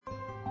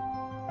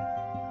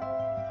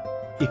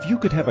If you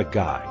could have a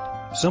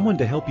guide, someone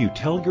to help you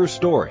tell your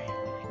story,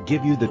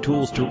 give you the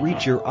tools to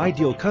reach your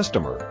ideal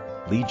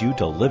customer, lead you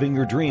to living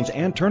your dreams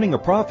and turning a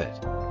profit,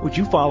 would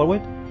you follow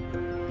it?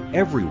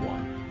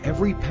 Everyone,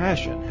 every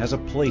passion has a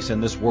place in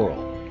this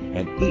world,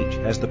 and each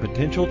has the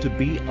potential to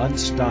be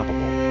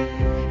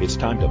unstoppable. It's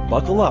time to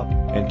buckle up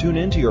and tune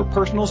into your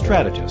personal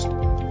strategist,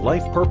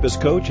 life purpose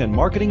coach and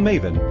marketing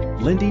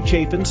maven, Lindy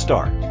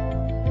Chafin-Start.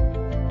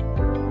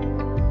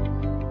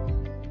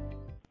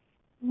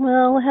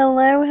 Well,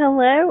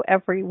 hello,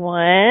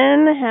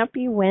 everyone.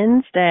 Happy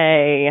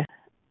Wednesday.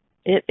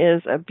 It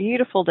is a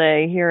beautiful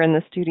day here in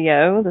the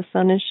studio. The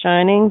sun is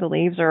shining. The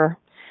leaves are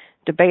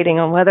debating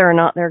on whether or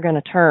not they're going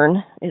to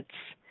turn. It's,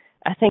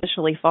 I think,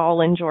 officially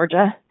fall in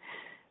Georgia,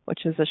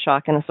 which is a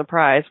shock and a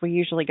surprise. We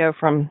usually go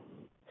from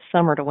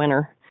summer to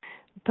winter.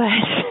 But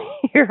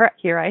here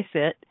I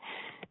sit,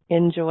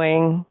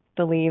 enjoying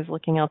the leaves,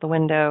 looking out the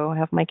window,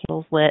 have my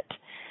candles lit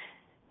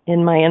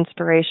in my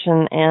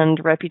inspiration and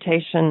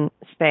reputation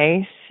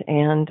space,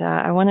 and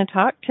I want to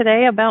talk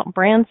today about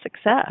brand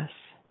success.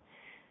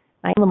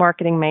 I'm the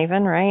marketing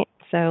maven, right?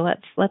 So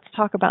let's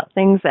talk about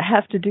things that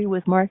have to do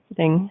with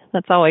marketing.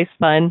 That's always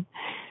fun.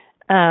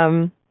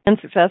 And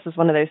success is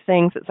one of those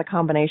things. It's a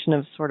combination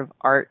of sort of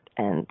art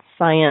and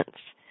science,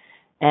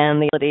 and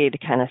the ability to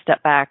kind of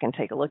step back and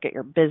take a look at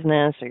your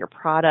business or your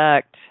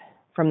product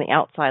from the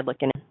outside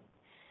looking in.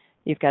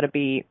 You've got to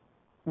be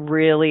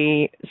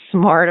really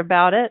smart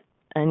about it.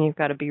 And you've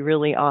got to be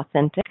really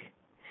authentic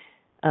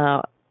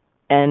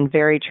and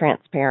very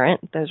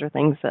transparent. Those are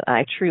things that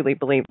I truly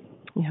believe.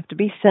 You have to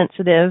be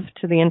sensitive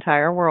to the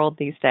entire world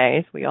these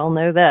days. We all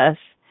know this.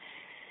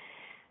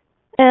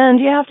 And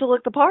you have to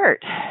look the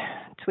part,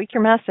 tweak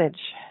your message,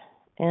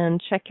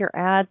 and check your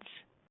ads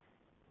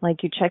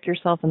like you check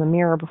yourself in the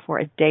mirror before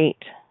a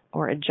date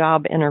or a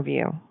job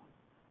interview.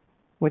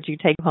 Would you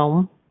take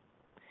home?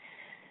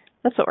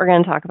 That's what we're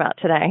going to talk about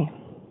today.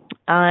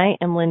 I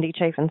am Lindy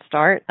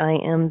Chafin-Start. I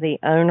am the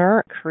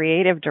owner,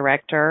 creative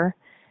director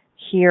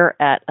here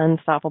at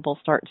Unstoppable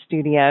Start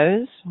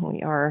Studios.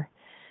 We are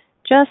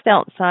just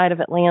outside of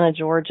Atlanta,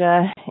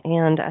 Georgia,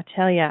 and I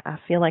tell you, I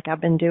feel like I've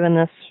been doing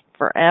this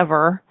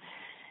forever,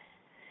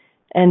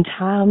 and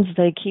times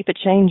they keep it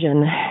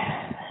changing.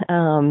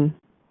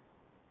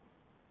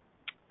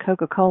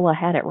 Coca-Cola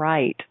had it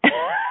right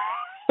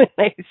when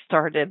they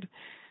started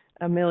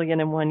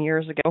 1,000,001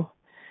 years ago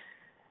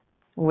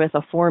with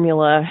a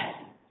formula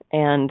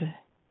and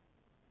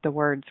the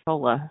words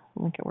cola.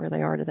 Look at where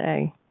they are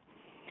today.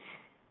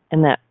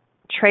 And that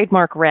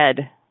trademark red,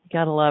 you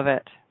gotta love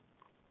it.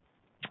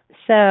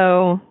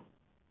 So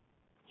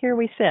here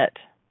we sit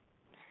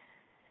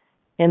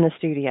in the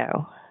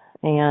studio,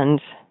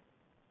 and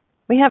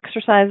we have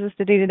exercises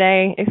to do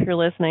today. If you're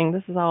listening,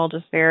 this is all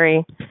just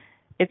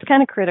it's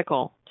kind of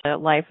critical to the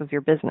life of your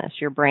business,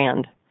 your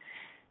brand.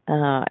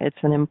 It's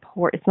not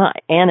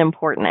an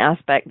important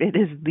aspect. It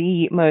is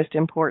the most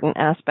important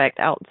aspect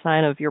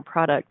outside of your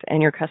product and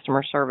your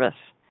customer service.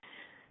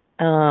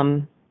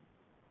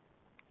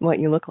 What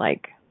you look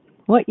like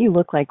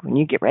when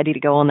you get ready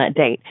to go on that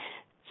date.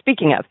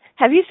 Speaking of,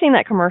 have you seen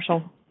that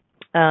commercial?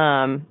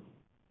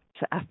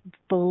 So I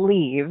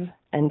believe,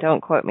 and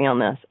don't quote me on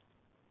this,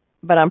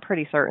 but I'm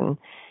pretty certain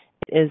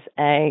it is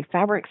a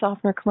fabric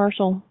softener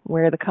commercial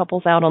where the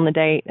couple's out on the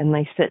date and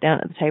they sit down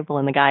at the table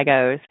and the guy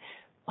goes,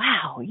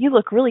 "Wow, you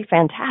look really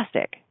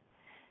fantastic."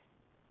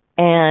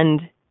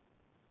 And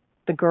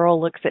the girl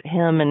looks at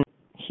him and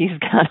he's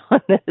got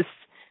on this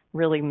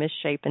really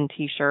misshapen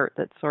T-shirt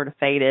that's sort of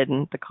faded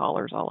and the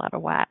collar's all out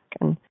of whack.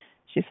 And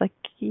she's like,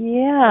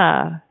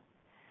 "Yeah."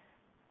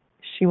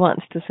 She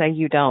wants to say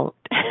you don't,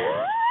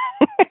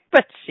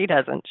 but she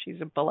doesn't.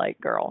 She's a polite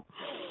girl.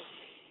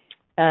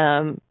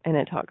 And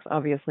it talks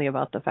obviously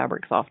about the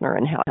fabric softener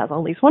and how it has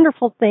all these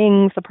wonderful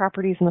things, the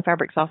properties in the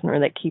fabric softener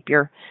that keep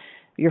your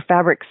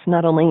fabrics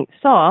not only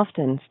soft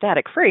and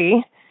static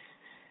free,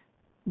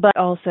 but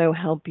also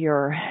help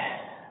your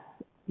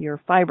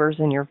fibers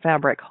in your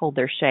fabric hold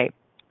their shape.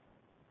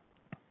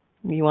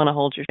 You want to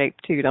hold your shape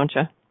too, don't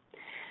you?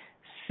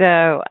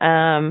 So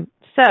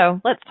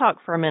let's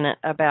talk for a minute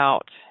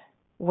about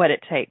what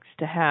it takes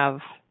to have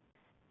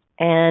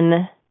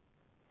an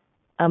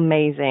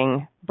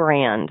amazing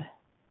brand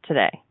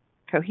today.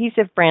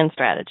 Cohesive brand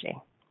strategy.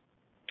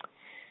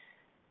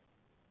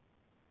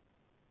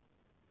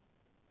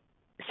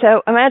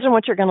 So imagine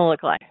what you're going to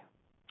look like.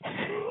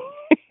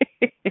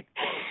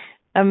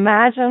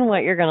 Imagine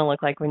what you're going to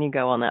look like when you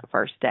go on that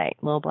first date.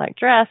 Little black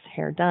dress,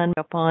 hair done,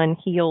 up on,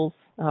 heels,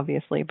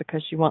 obviously,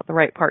 because you want the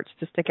right parts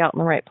to stick out in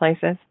the right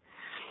places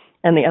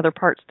and the other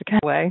parts to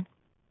cut away.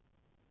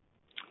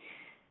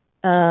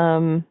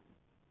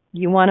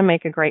 You want to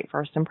make a great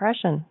first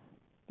impression.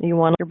 You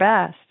want your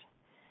best.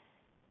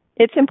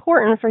 It's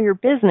important for your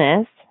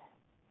business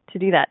to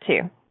do that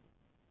too.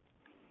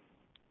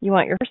 You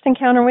want your first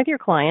encounter with your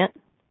client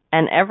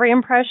and every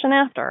impression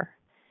after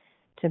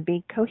to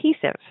be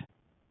cohesive.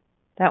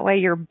 That way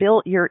you're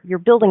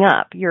building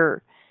up.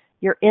 You're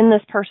in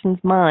this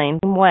person's mind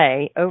the same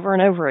way over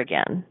and over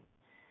again.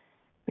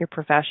 You're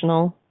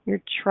professional.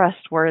 You're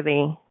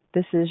trustworthy.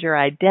 This is your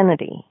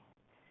identity.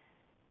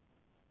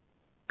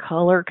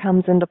 Color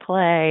comes into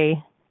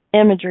play.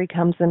 Imagery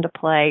comes into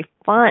play.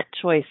 Font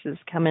choices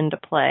come into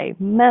play.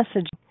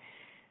 Messaging.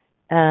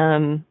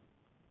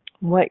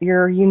 What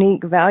your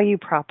unique value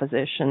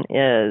proposition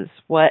is.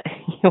 What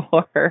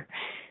your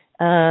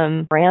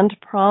brand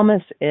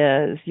promise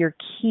is. Your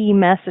key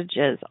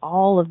messages.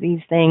 All of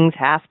these things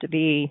have to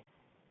be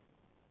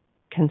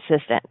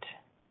consistent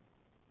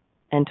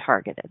and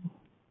targeted.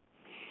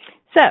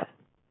 So,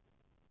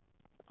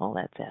 all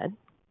that said,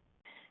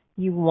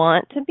 you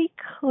want to be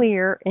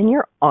clear in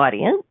your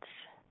audience,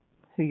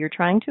 who you're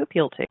trying to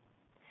appeal to.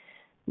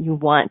 You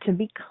want to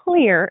be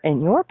clear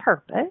in your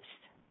purpose,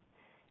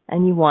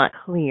 and you want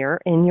clear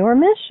in your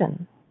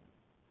mission.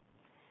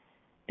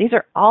 These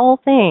are all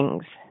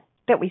things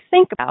that we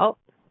think about.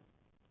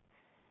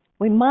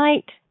 We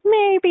might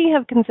maybe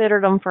have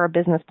considered them for a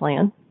business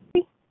plan.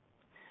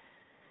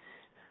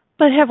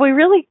 But have we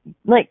really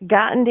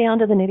gotten down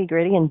to the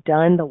nitty-gritty and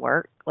done the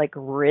work,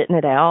 written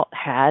it out,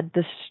 had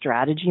the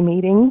strategy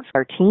meetings,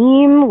 our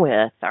team,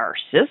 with our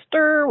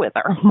sister, with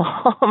our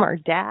mom, our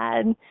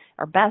dad,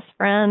 our best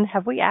friend?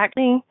 Have we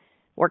actually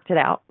worked it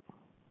out?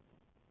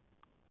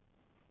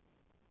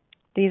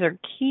 These are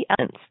key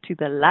elements to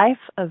the life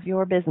of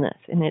your business,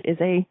 and it is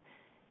a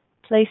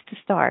place to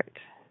start.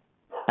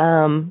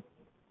 I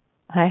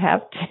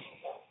have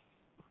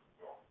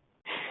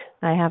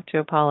to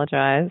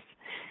apologize.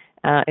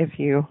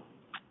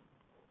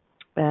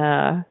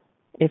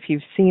 If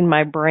you've seen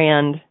my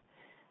brand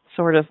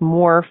sort of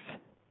morph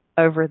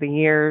over the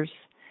years,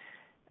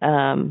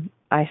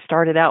 I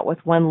started out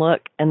with one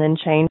look and then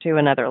changed to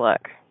another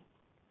look.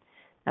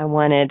 I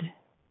wanted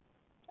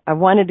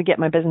to get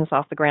my business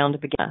off the ground to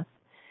begin with,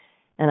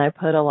 and I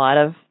put a lot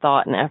of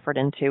thought and effort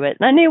into it.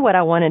 And I knew what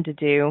I wanted to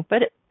do,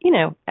 but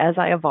as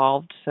I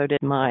evolved, so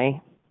did my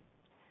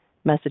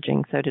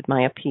messaging, so did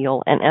my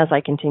appeal, and as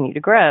I continue to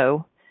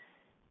grow,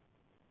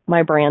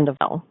 my brand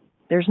evolved.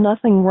 There's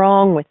nothing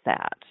wrong with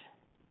that,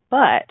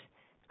 but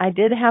I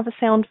did have a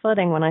sound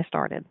footing when I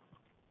started.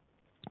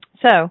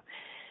 So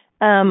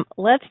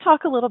let's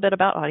talk a little bit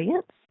about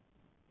audience,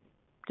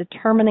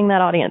 determining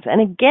that audience.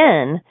 And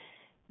again,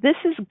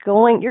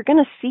 you're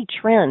going to see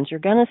trends. You're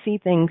going to see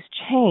things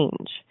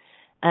change.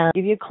 I'll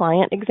give you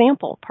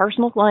a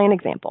personal client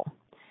example.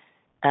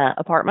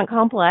 Apartment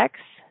complex,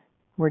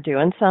 we're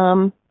doing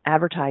some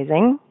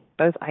advertising,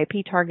 both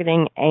IP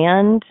targeting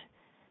and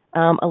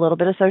a little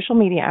bit of social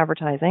media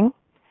advertising.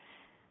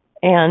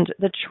 And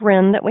the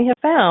trend that we have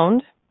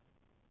found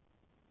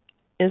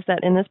is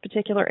that in this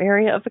particular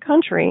area of the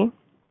country,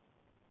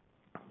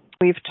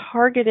 we've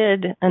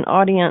targeted an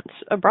audience,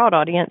 a broad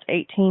audience,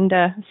 18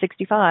 to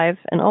 65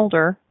 and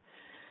older.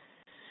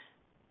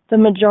 The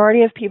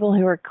majority of people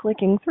who are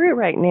clicking through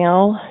right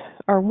now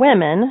are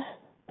women.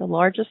 The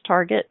largest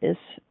target is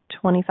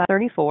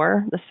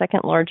 25-34. The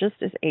second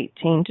largest is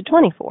 18 to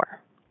 24.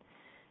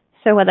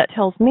 So what that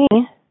tells me,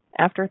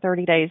 after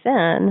 30 days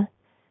in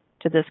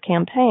to this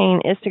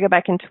campaign, is to go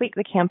back and tweak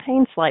the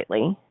campaign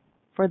slightly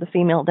for the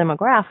female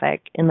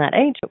demographic in that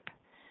age group,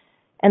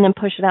 and then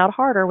push it out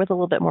harder with a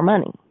little bit more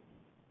money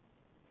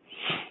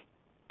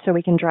so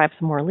we can drive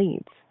some more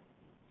leads.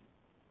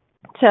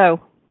 So,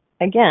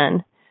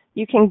 again,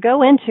 you can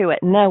go into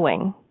it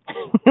knowing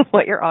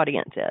what your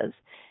audience is.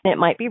 And it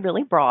might be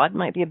really broad,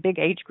 might be a big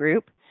age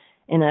group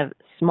in a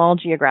small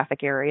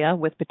geographic area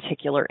with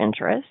particular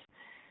interests.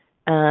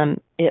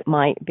 It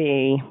might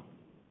be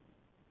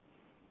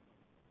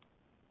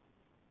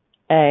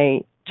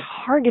a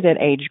targeted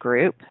age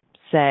group,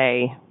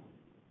 say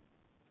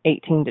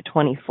 18 to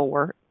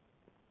 24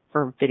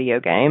 for video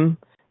game,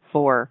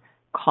 for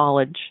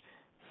college,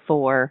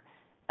 for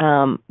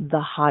the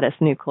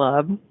hottest new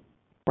club,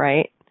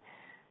 right?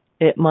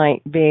 It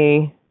might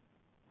be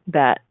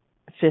that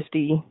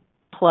 50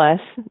 plus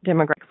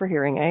demographic for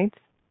hearing aids,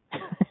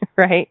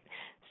 right?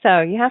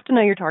 So you have to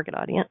know your target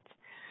audience.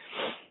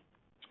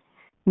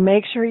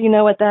 Make sure you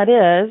know what that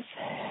is,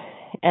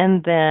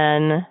 and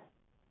then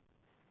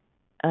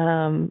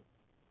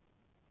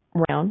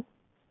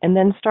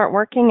start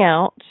working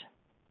out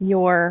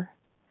your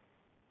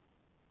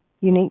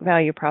unique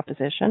value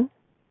proposition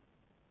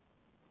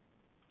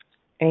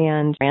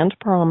and brand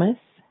promise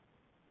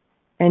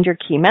and your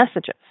key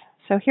messages.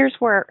 So here's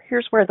where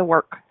the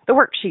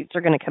worksheets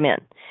are going to come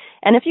in.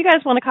 And if you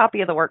guys want a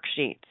copy of the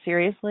worksheet,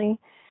 seriously,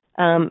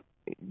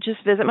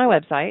 just visit my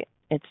website.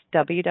 It's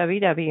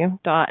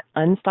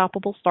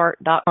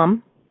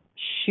www.unstoppablestart.com.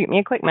 Shoot me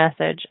a quick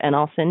message, and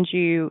I'll send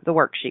you the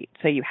worksheet.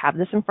 So you have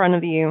this in front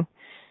of you.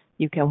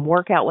 You can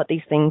work out what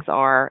these things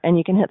are, and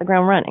you can hit the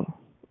ground running.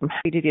 I'm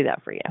happy to do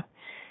that for you.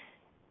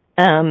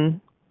 So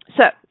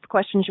the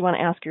questions you want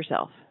to ask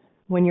yourself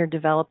when you're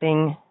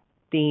developing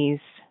these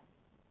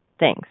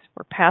things.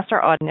 We're past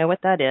our audience. Know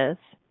what that is.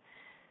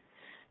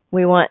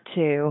 We want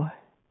to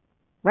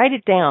write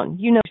it down.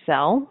 You know,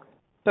 sell,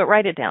 but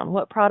write it down.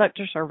 What product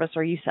or service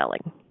are you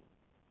selling?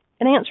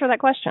 And answer that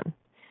question.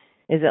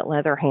 Is it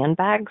leather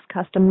handbags,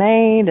 custom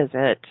made? Is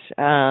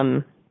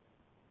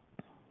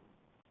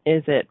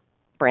it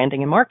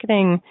branding and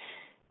marketing?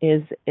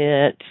 Is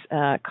it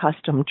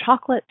custom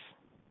chocolates?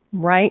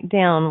 Write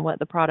down what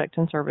the product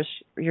and service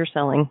you're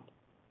selling,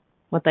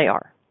 what they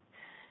are.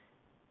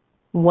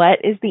 What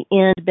is the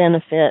end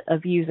benefit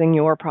of using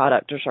your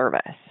product or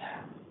service?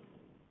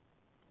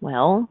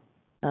 Well,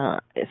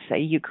 say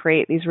you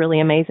create these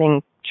really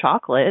amazing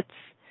chocolates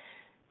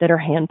that are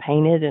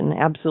hand-painted and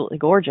absolutely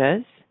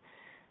gorgeous.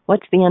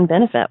 What's the end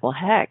benefit? Well,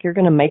 heck, you're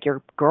going to make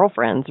your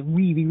girlfriends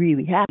really,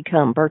 really happy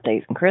come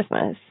birthdays and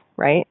Christmas,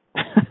 right?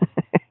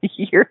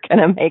 You're going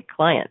to make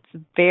clients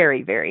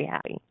very, very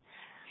happy.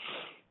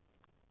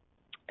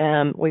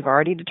 We've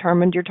already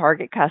determined your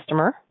target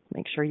customer.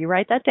 Make sure you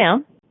write that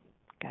down.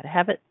 Got to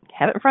have it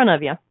in front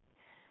of you.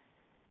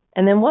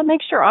 And then what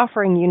makes your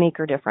offering unique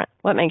or different?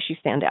 What makes you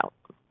stand out?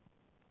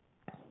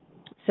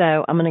 So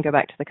I'm going to go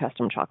back to the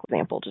custom chocolate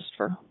example just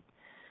for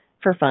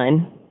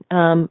fun.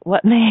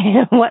 What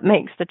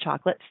makes the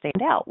chocolate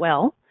stand out?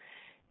 Well,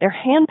 they're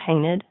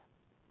hand-painted.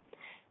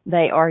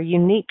 They are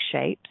unique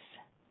shapes.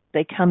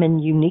 They come in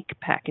unique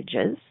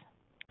packages.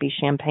 Be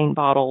champagne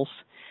bottles.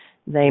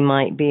 They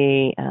might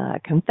be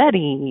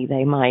confetti.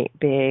 They might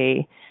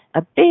be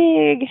a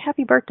big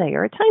happy birthday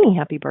or a tiny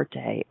happy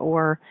birthday,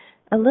 or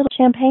a little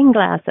champagne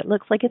glass that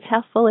looks like it's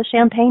half full of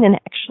champagne and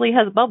actually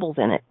has bubbles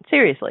in it.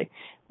 Seriously.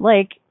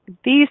 Like,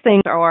 these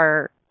things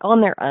are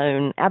on their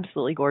own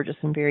absolutely gorgeous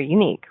and very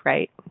unique,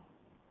 right?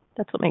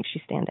 That's what makes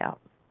you stand out.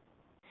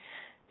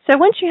 So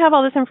once you have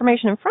all this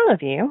information in front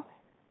of you,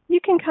 you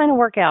can kind of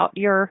work out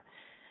your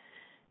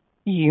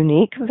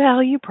unique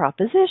value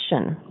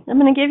proposition. I'm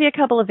going to give you a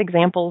couple of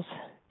examples,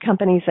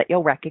 companies that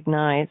you'll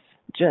recognize,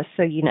 just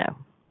so you know.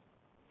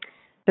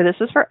 So this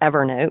is for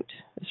Evernote.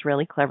 It's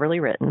really cleverly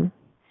written.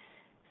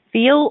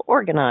 Feel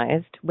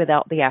organized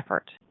without the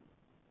effort.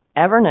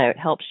 Evernote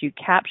helps you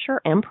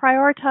capture and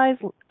prioritize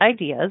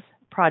ideas,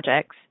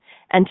 projects,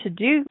 and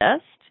to-do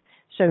lists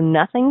so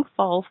nothing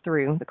falls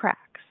through the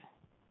cracks.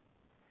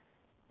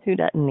 Who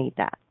doesn't need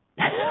that?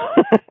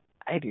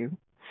 I do.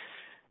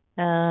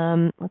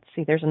 Let's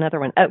see, there's another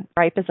one. Oh,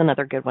 Stripe is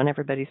another good one.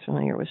 Everybody's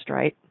familiar with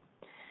Stripe.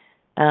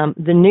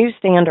 The new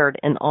standard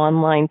in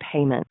online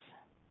payments.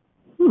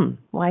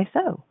 Why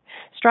so?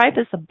 Stripe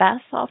is the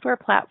best software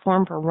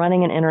platform for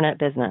running an internet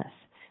business.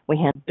 We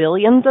hand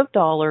billions of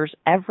dollars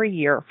every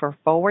year for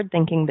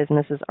forward-thinking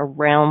businesses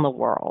around the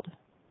world.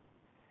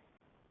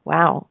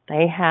 Wow,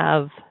 they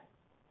have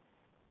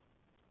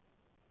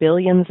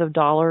billions of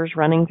dollars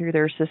running through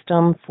their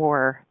system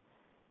for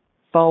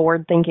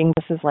forward-thinking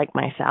businesses like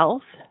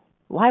myself.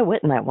 Why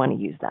wouldn't I want to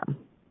use them?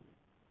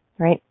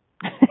 Right?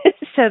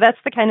 So that's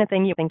the kind of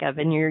thing you think of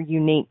in your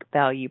unique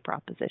value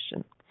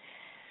proposition.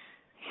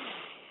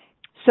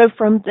 So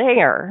from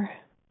there,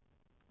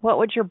 what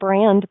would your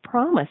brand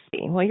promise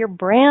be? Well, your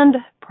brand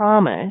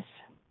promise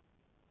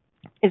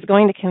is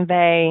going to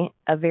convey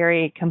a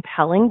very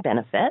compelling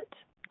benefit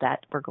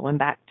that we're going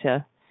back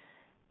to,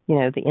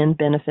 the end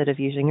benefit of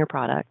using your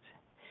product.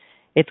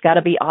 It's got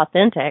to be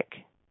authentic.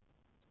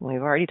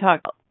 We've already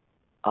talked about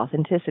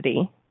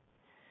authenticity.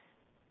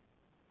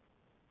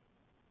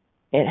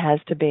 It has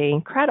to be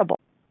credible,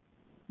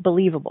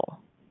 believable,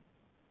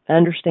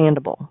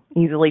 understandable,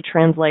 easily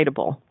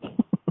translatable.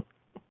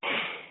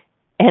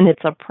 And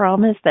it's a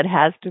promise that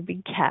has to be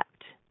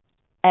kept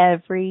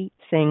every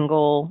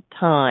single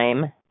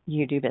time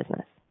you do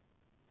business.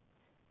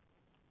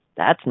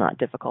 That's not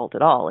difficult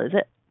at all, is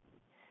it?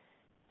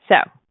 So,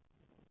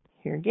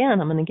 here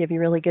again, I'm going to give you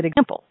really good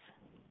examples.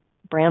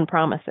 Brand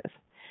promises.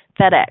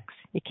 FedEx.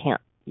 You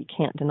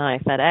can't deny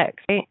FedEx,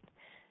 right?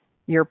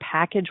 Your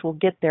package will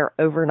get there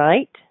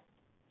overnight,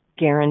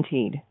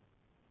 guaranteed.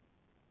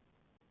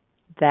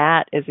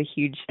 That is a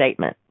huge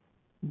statement.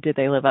 Did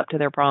they live up to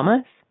their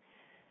promise?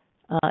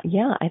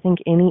 Yeah, I think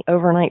any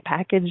overnight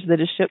package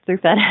that is shipped through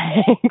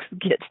FedEx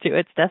gets to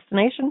its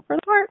destination for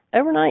the part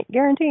overnight,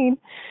 guaranteed.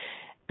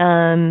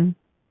 And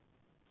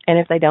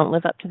if they don't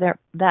live up to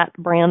that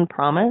brand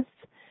promise,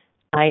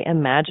 I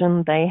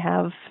imagine they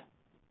have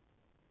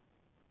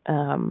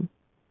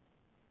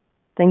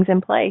things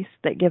in place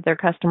that give their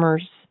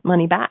customers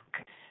money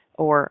back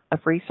or a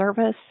free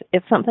service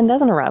if something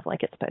doesn't arrive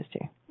like it's supposed to.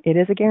 It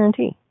is a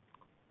guarantee.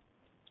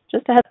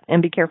 Just to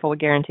and be careful with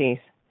guarantees.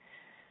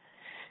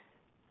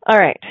 All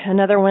right,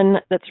 another one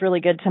that's really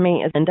good to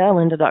me is Linda,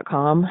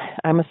 lynda.com.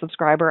 I'm a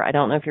subscriber. I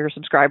don't know if you're a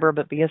subscriber,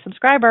 but be a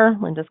subscriber.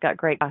 Linda's got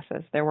great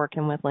classes. They're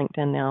working with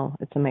LinkedIn now.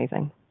 It's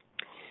amazing.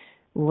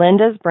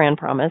 Linda's brand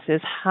promise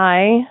is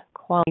high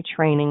quality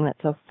training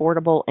that's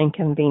affordable and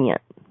convenient.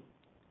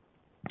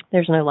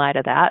 There's no lie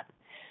to that.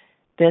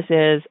 This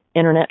is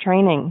internet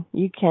training.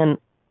 You can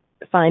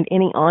find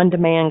any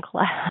on-demand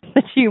class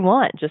that you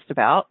want just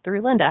about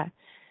through Linda.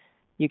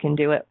 You can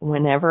do it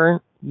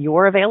whenever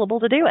you're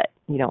available to do it.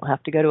 You don't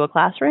have to go to a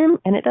classroom,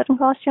 and it doesn't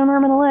cost you an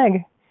arm and a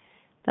leg.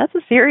 That's a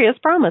serious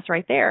promise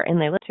right there, and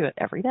they live to it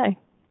every day.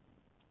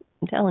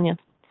 I'm telling you.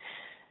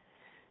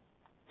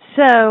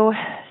 So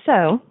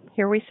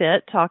here we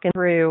sit talking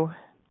through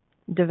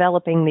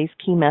developing these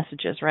key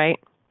messages, right?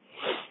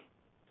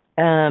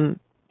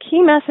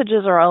 Key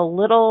messages are a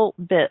little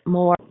bit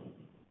more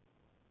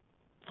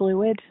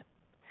fluid.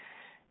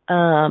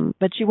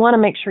 but you want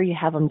to make sure you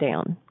have them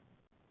down.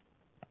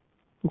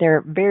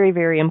 They're very,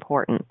 very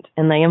important,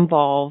 and they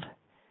involve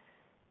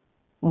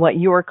what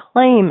your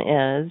claim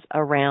is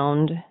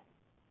around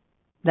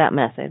that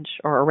message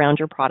or around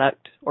your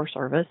product or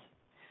service,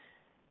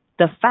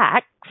 the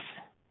facts,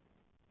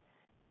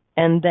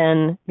 and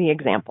then the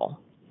example.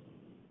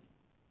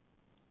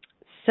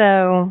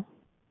 So,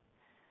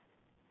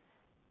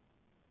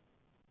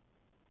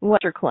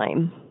 what's your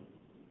claim?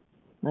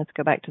 Let's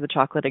go back to the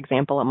chocolate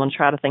example. I'm going to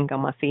try to think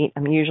on my feet.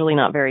 I'm usually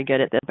not very good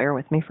at this. Bear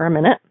with me for a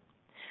minute.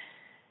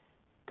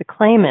 The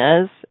claim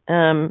is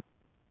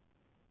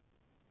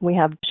we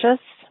have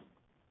just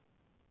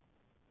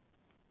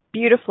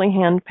beautifully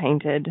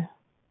hand-painted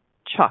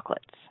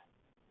chocolates.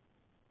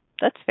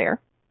 That's fair.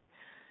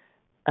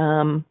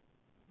 The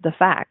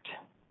fact,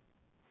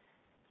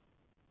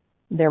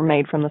 they're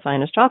made from the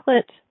finest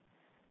chocolate.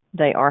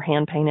 They are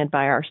hand-painted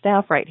by our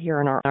staff right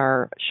here in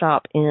our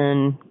shop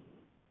in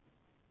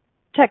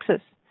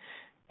Texas.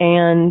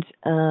 And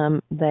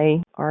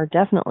they are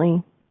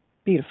definitely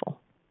beautiful.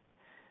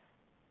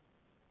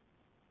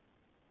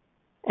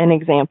 An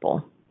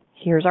example.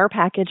 Here's our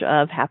package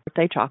of Happy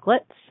Birthday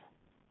chocolates,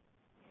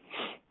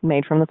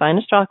 made from the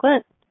finest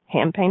chocolate,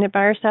 hand-painted by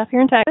our staff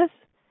here in Texas.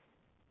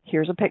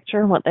 Here's a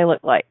picture of what they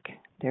look like.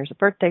 There's a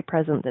birthday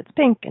present that's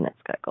pink, and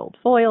it's got gold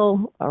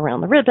foil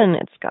around the ribbon.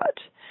 It's got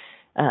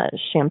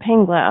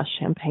champagne glass,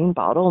 champagne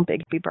bottle,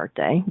 big happy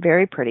birthday.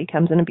 Very pretty.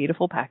 Comes in a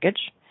beautiful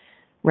package,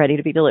 ready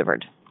to be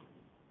delivered.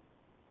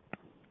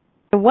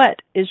 So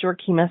what is your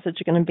key message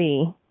going to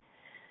be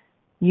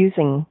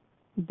using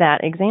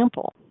that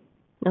example?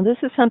 Now, this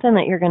is something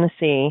that you're going to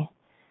see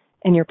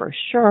in your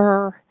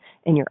brochure,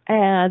 in your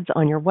ads,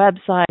 on your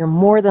website. You're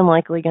more than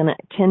likely going to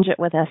tinge it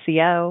with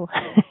SEO,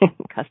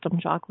 custom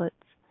chocolates.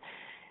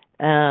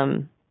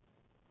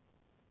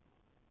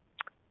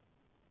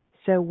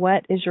 So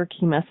what is your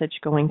key message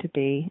going to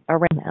be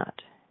around that?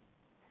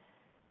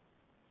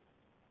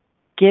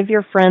 Give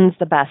your friends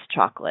the best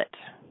chocolate.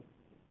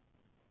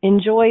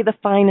 Enjoy the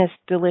finest,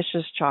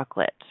 delicious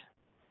chocolate.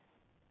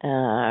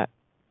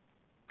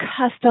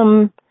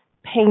 Custom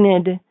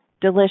painted,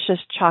 delicious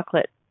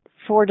chocolate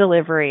for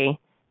delivery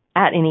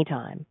at any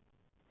time.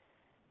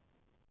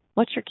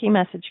 What's your key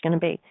message going to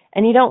be?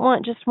 And you don't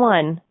want just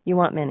one, you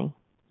want many.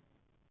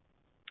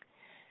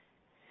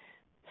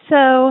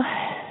 So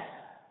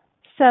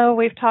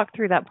we've talked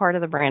through that part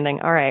of the branding.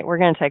 All right, we're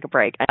going to take a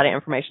break. I got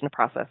information to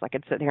process. I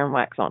could sit here and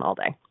wax on all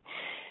day.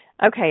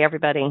 Okay,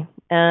 everybody.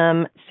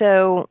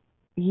 So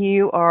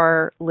you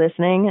are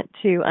listening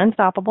to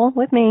Unstoppable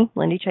with me,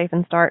 Lindy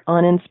Chafin-Start,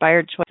 on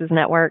Inspired Choices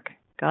Network.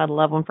 God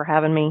love them for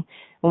having me.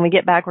 When we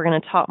get back, we're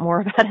going to talk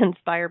more about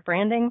inspired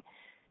branding.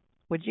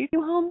 Would you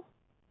go home?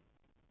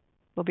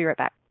 We'll be right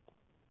back.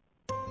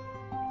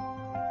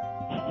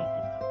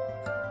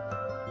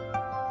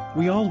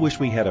 We all wish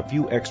we had a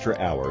few extra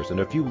hours and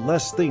a few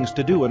less things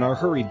to do in our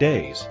hurried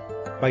days.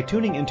 By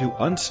tuning into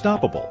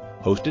Unstoppable,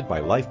 hosted by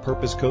life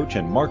purpose coach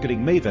and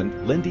marketing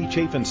maven Lindy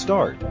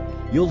Chafin-Start,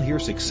 you'll hear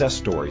success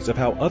stories of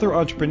how other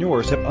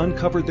entrepreneurs have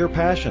uncovered their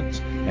passions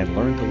and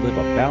learned to live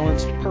a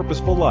balanced,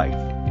 purposeful life.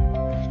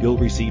 You'll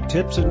receive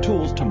tips and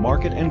tools to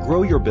market and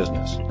grow your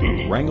business,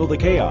 wrangle the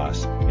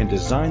chaos, and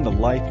design the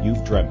life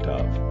you've dreamt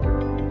of.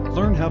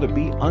 Learn how to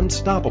be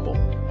unstoppable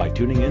by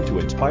tuning in to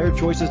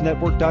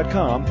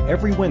InspiredChoicesNetwork.com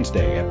every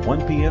Wednesday at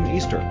 1 p.m.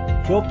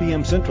 Eastern, 12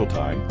 p.m. Central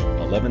Time,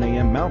 11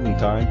 a.m. Mountain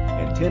Time,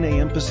 and 10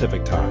 a.m.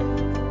 Pacific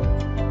Time.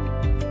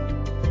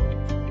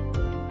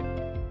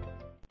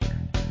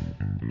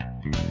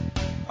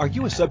 Are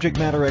you a subject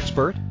matter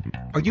expert?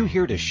 Are you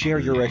here to share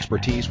your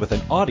expertise with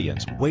an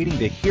audience waiting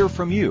to hear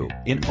from you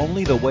in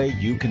only the way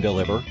you can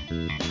deliver?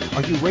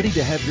 Are you ready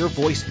to have your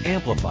voice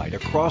amplified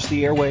across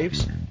the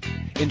airwaves?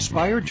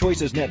 Inspired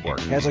Choices Network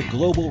has a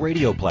global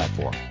radio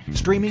platform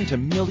streaming to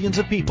millions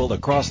of people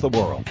across the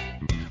world.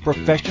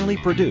 Professionally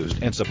produced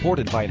and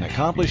supported by an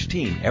accomplished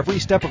team every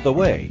step of the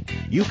way,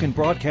 you can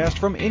broadcast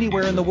from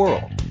anywhere in the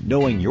world,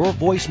 knowing your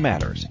voice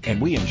matters,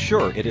 and we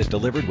ensure it is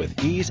delivered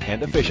with ease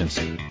and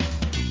efficiency.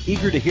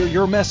 Eager to hear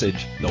your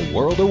message, the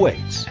world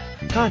awaits.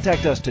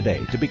 Contact us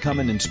today to become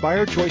an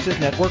Inspired Choices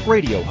Network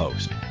radio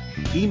host.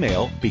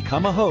 Email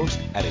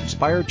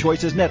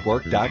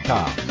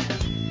becomeahost@inspiredchoicesnetwork.com.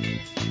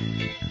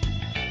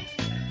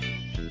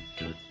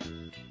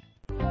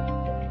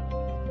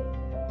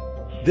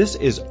 This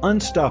is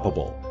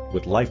Unstoppable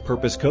with life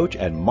purpose coach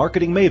and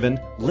marketing maven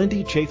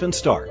Lindy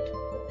Chafin-Start.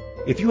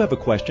 If you have a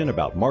question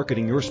about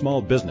marketing your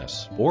small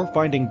business or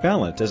finding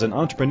balance as an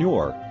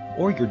entrepreneur,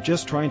 or you're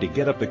just trying to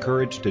get up the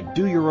courage to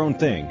do your own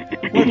thing,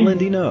 let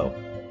Lindy know.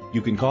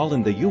 You can call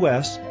in the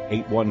U.S.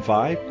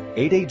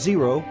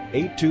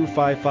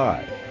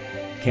 815-880-8255,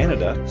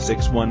 Canada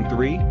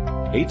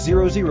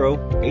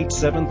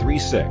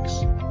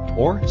 613-800-8736,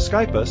 or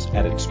Skype us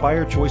at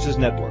Inspired Choices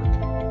Network.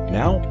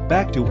 Now,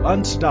 back to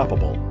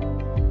Unstoppable.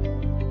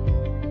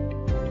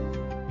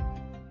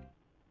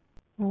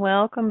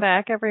 Welcome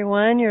back,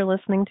 everyone. You're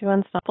listening to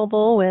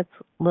Unstoppable with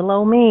little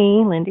old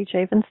me, Lindy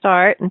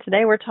Chafin-Start, and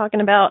today we're talking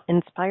about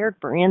inspired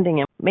branding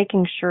and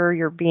making sure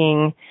you're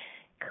being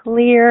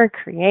clear,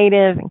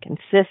 creative, and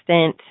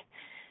consistent.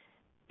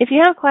 If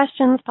you have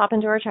questions, pop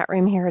into our chat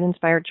room here at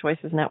Inspired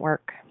Choices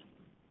Network.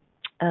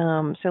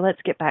 So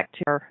let's get back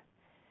to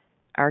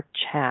our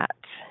chat.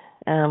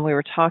 We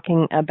were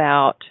talking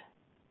about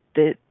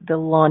the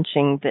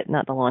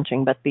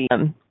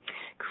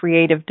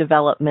creative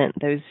development,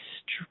 those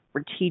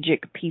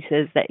strategic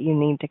pieces that you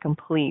need to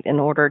complete in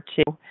order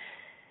to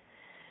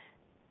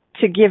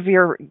give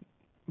your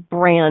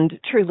brand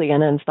truly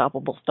an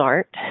unstoppable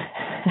start.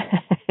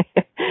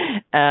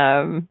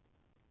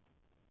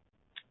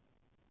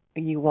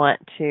 You want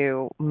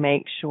to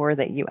make sure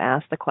that you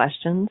ask the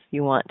questions.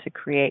 You want to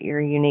create your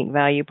unique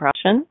value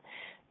proposition.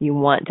 You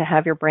want to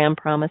have your brand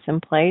promise in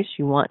place.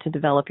 You want to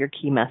develop your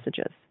key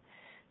messages.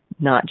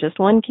 Not just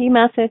one key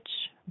message.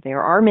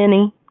 There are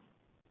many.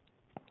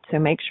 So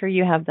make sure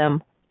you have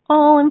them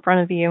all in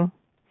front of you.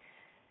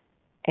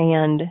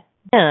 And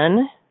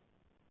then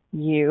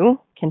you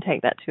can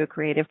take that to a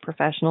creative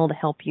professional to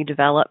help you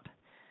develop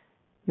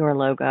your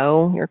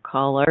logo, your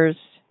colors,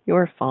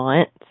 your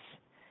fonts.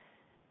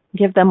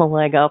 Give them a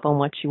leg up on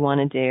what you want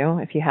to do.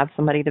 If you have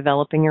somebody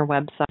developing your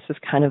website, this is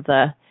kind of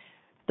the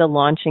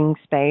launching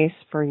space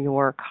for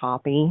your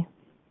copy.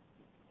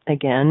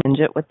 Again, manage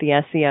it with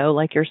the SEO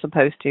like you're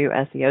supposed to.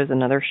 SEO is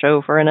another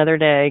show for another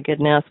day.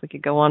 Goodness, we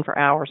could go on for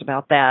hours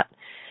about that.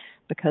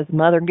 Because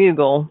Mother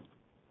Google,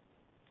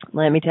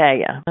 let me tell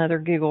you, Mother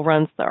Google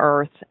runs the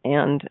earth,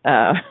 and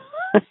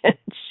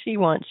she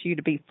wants you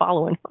to be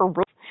following her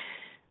rules.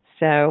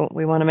 So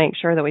we want to make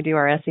sure that we do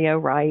our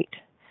SEO right.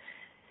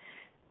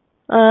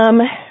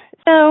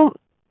 So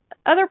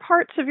other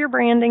parts of your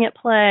branding at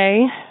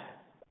play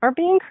are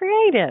being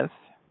creative.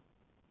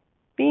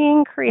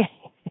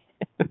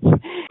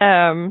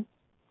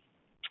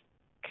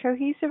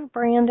 Cohesive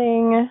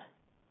branding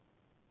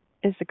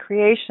is the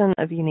creation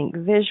of unique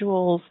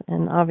visuals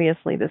and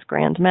obviously this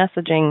grand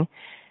messaging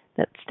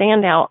that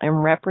stand out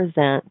and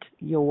represent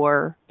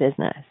your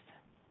business.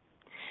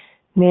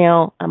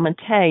 Now, I'm going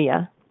to tell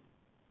you,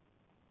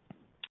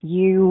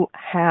 you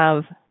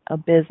have a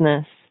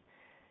business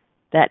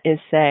that is,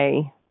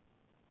 say,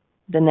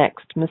 the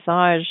next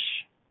massage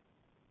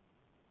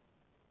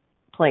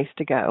place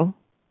to go.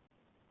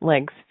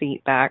 Legs,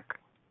 feet, back,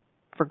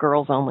 for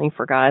girls only,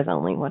 for guys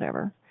only,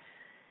 whatever.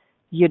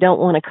 You don't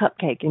want a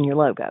cupcake in your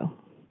logo.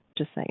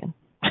 Just saying.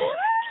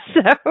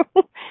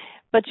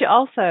 But you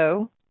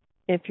also,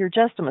 if you're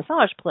just a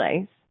massage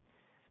place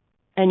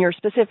and you're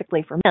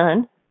specifically for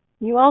men,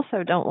 you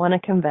also don't want to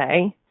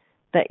convey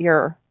that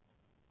you're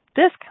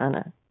this kind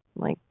of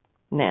like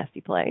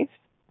nasty place.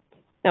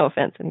 No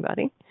offense,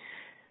 anybody.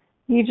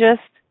 You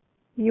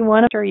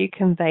want to make sure you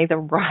convey the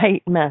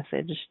right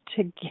message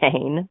to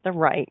gain the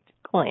right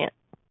client.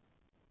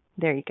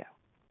 There you go.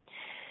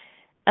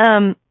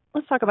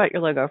 Let's talk about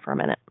your logo for a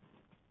minute.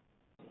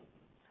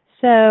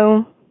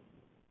 So,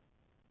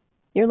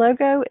 your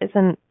logo is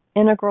an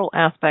integral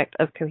aspect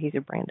of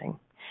cohesive branding.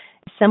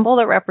 A symbol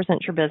that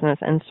represents your business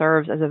and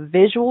serves as a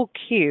visual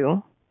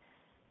cue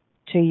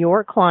to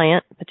your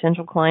client,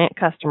 potential client,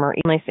 customer,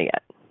 even when they see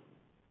it.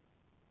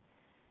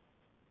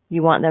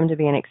 You want them to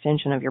be an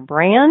extension of your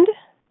brand,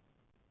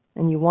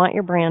 and you want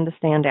your brand to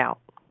stand out.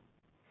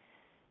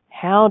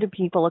 How do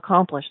people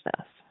accomplish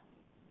this?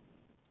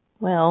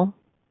 Well,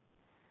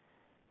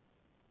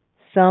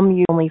 some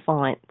use only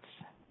fonts.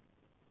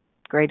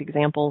 Great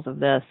examples of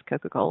this,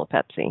 Coca-Cola,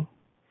 Pepsi.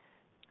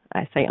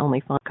 I say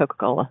only font,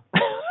 Coca-Cola.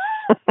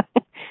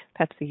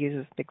 Pepsi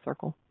uses big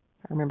circle,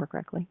 if I remember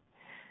correctly.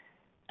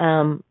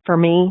 For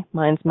me,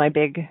 mine's my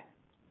big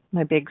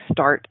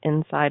start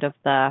inside of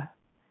the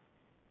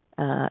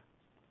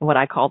what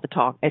I call the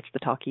talk. It's the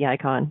talkie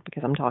icon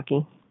because I'm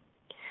talkie.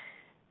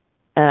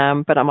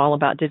 But I'm all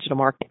about digital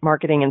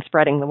marketing and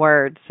spreading the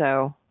word,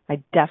 so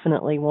I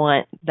definitely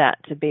want that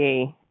to be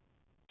a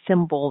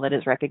symbol that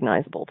is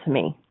recognizable to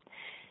me.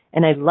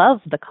 And I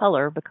love the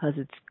color because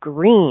it's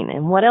green.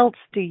 And what else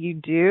do you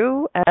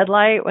do at red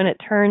light when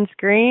it turns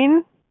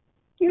green?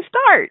 You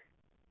start.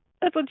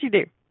 That's what you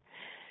do.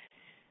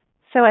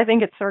 So I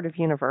think it's sort of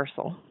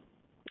universal.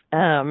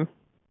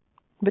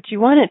 But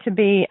you want it to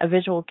be a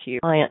visual cue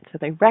to clients so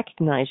they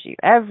recognize you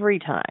every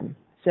time.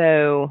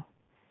 So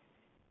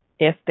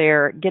if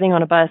they're getting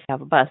on a bus, you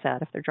have a bus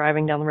ad. If they're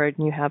driving down the road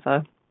and you have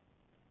a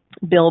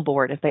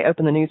billboard, if they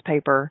open the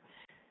newspaper,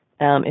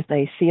 if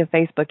they see a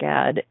Facebook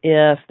ad,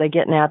 if they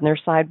get an ad in their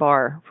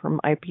sidebar from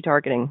IP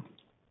targeting,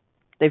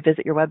 they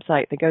visit your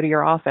website, they go to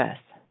your office.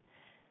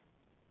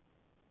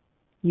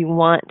 You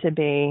want to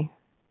be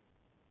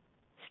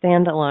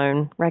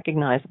standalone,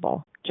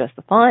 recognizable. Just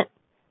the font,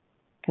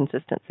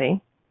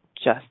 consistency.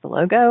 Just the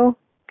logo,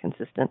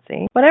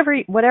 consistency.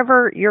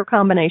 Whatever your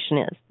combination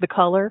is. The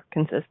color,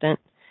 consistent,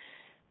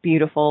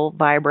 beautiful,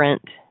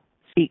 vibrant,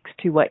 speaks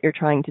to what you're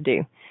trying to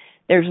do.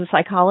 There's a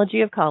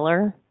psychology of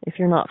color. If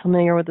you're not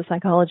familiar with the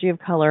psychology of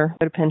color,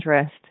 go to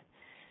Pinterest,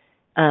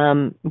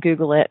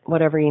 Google it,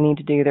 whatever you need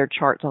to do. There are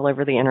charts all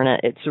over the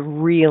internet. It's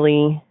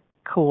really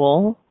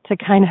cool to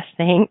kind of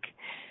think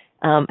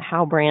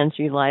how brands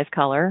utilize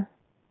color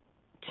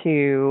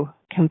to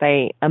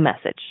convey a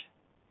message.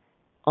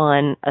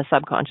 on a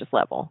subconscious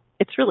level.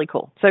 It's really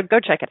cool. So go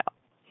check it out.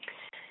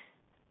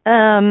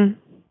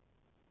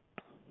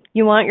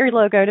 You want your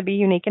logo to be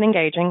unique and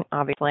engaging,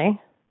 obviously,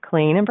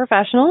 clean and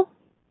professional,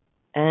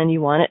 and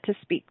you want it to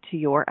speak to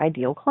your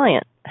ideal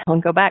client.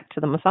 I'll go back to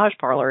the massage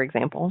parlor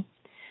example.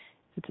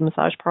 It's a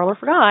massage parlor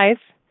for guys,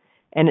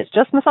 and it's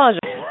just massaging,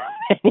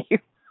 and you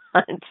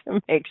want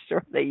to make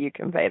sure that you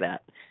convey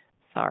that.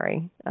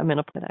 Sorry, I'm in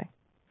a today.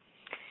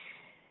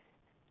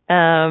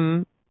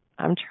 I'm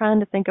trying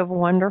to think of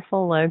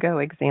wonderful logo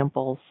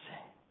examples.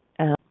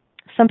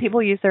 Some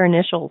people use their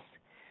initials.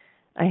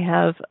 I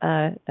have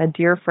a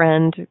dear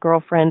friend,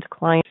 girlfriend,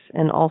 client,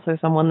 and also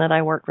someone that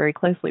I work very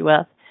closely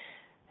with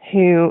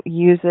who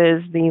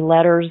uses the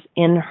letters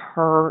in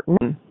her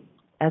name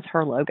as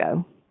her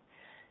logo.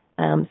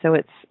 So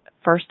it's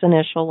first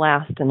initial,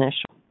 last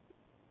initial.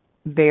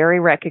 Very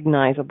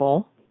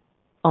recognizable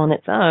on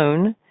its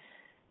own.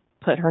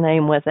 Put her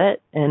name with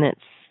it, and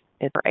it's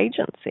her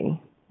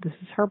agency. This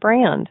is her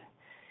brand.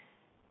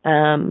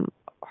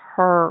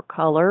 Her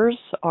colors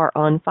are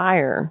on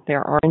fire.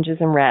 They're oranges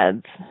and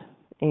reds.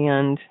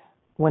 And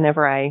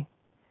whenever I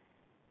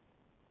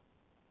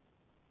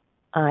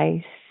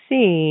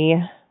see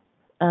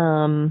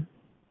her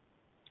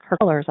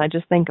colors, I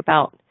just think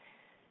about,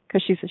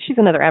 because she's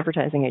another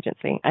advertising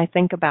agency, I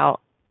think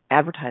about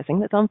advertising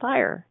that's on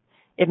fire.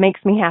 It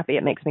makes me happy.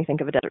 It makes me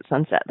think of a desert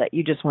sunset that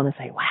you just want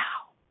to say,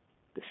 wow,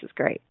 this is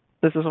great.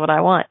 This is what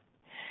I want.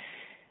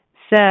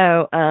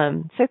 So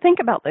think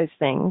about those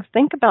things.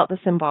 Think about the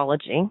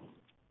symbology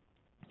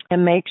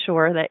and make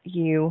sure that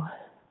you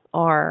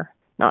are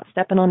not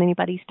stepping on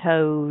anybody's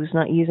toes,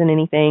 not using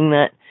anything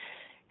that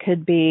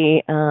could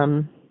be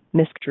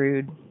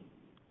misconstrued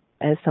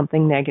as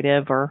something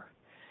negative or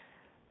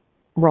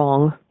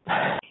wrong,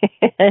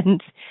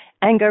 and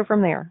go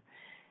from there.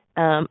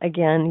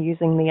 Again,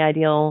 using the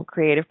ideal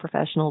creative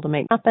professional to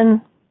make it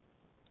happen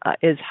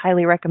is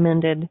highly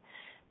recommended.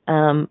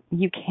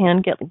 You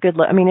can get good.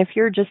 If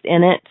you're just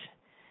in it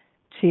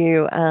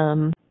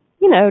to,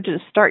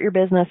 just start your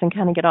business and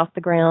kind of get off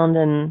the ground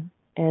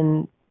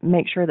and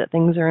make sure that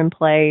things are in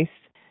place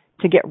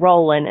to get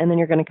rolling, and then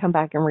you're going to come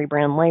back and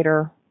rebrand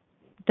later,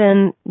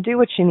 then do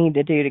what you need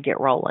to do to get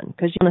rolling,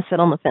 because you want to sit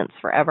on the fence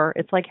forever.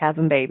 It's like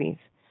having babies.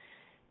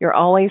 You're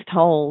always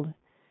told,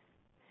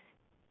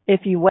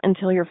 if you wait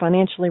until you're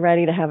financially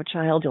ready to have a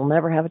child, you'll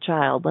never have a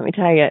child. Let me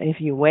tell you, if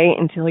you wait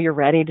until you're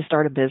ready to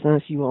start a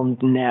business, you will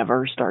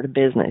never start a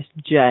business.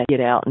 Just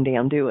get out and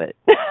damn do it.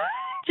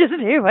 Just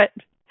do it.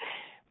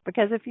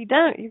 Because if you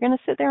don't, you're going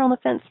to sit there on the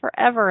fence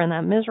forever in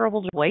that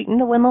miserable just waiting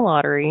to win the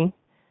lottery.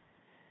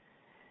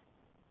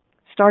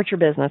 Start your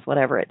business,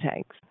 whatever it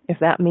takes. If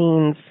that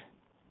means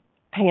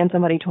paying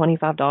somebody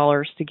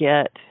 $25 to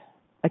get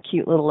a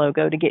cute little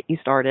logo to get you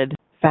started,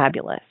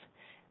 fabulous.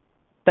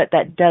 But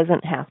that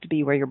doesn't have to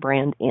be where your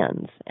brand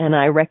ends. And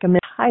I recommend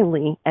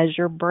highly, as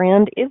your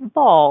brand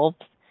evolves,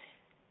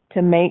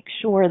 to make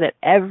sure that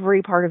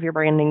every part of your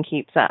branding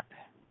keeps up.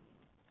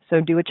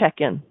 So do a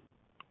check-in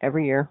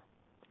every year.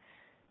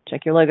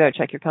 Check your logo,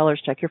 check your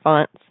colors, check your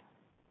fonts,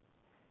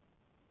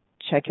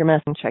 check your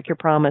messaging, check your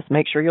promise.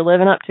 Make sure you're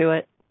living up to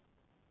it.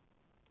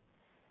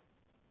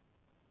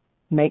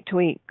 Make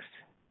tweaks.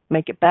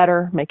 Make it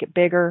better, make it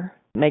bigger,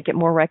 make it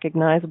more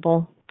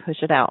recognizable, push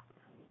it out.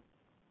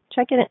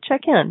 Check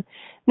in.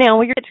 Now,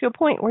 when you get to a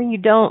point where you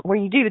do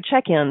the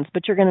check-ins,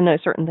 but you're going to know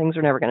certain things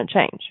are never going to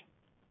change.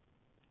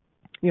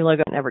 Your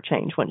logo will never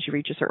change once you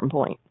reach a certain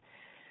point.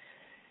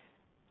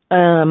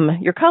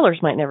 Your colors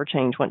might never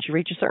change once you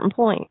reach a certain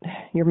point.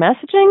 Your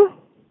messaging,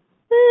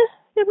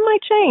 it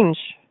might change.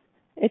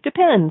 It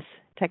depends.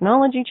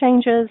 Technology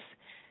changes,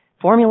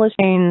 formulas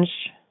change,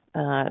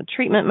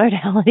 treatment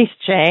modalities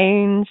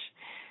change,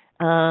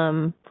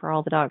 for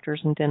all the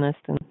doctors and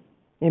dentists and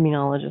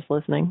immunologists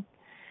listening.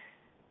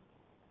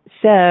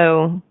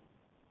 So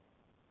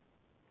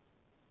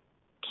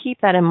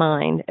keep that in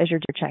mind as your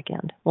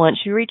check-in. Once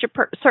you reach a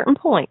certain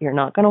point, you're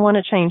not going to want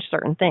to change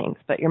certain things,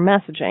 but your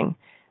messaging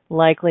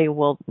likely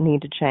will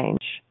need to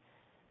change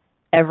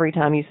every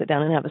time you sit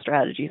down and have a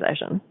strategy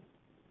session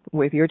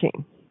with your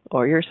team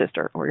or your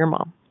sister or your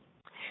mom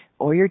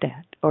or your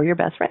dad or your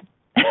best friend.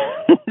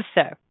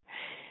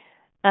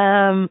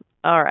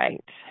 All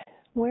right.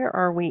 Where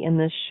are we in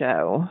this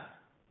show?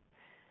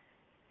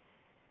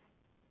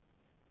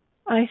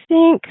 I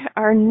think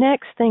our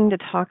next thing to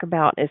talk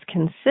about is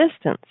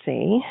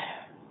consistency.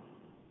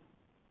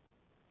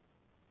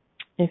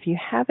 If you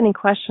have any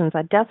questions,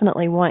 I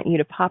definitely want you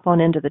to pop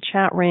on into the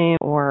chat room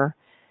or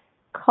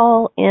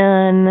call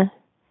in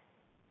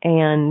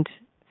and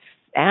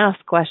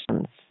ask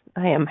questions.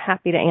 I am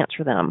happy to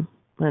answer them.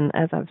 And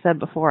as I've said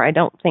before, I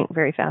don't think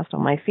very fast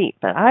on my feet,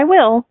 but I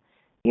will.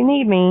 If you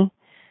need me,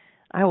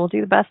 I will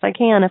do the best I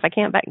can. If I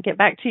can't get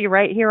back to you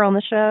right here on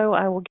the show,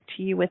 I will get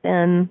to you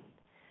within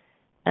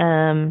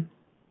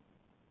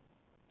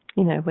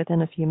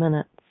within a few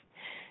minutes.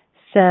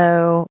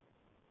 So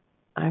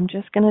I'm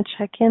just going to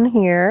check in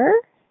here.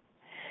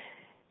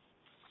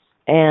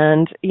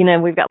 And,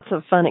 we've got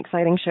some fun,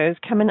 exciting shows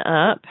coming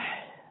up.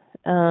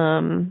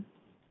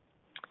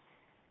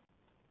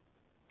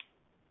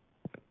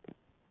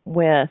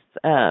 with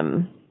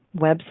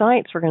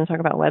websites. We're going to talk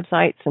about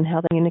websites and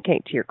how they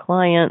communicate to your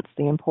clients,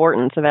 the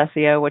importance of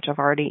SEO, which I've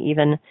already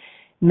even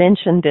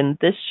mentioned in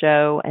this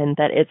show, and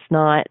that it's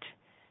not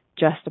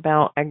just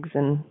about tags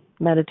and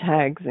meta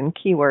tags and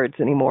keywords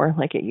anymore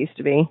like it used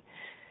to be.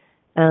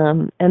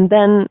 And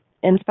then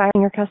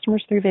inspiring your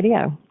customers through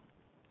video.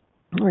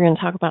 We're going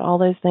to talk about all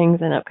those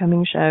things in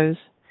upcoming shows.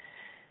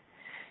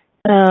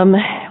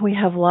 We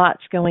have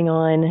lots going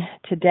on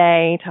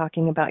today,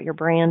 talking about your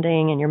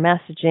branding and your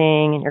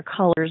messaging and your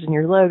colors and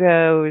your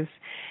logos.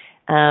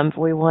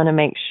 We want to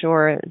make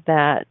sure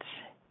that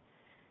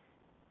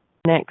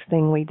the next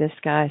thing we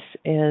discuss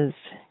is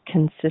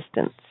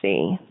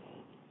consistency.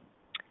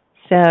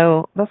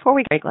 So before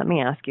we break, let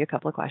me ask you a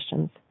couple of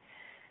questions.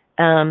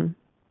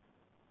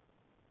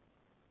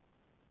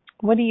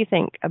 What do you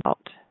think about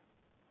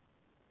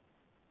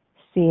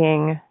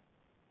seeing,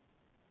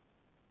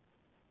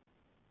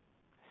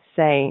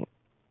 say,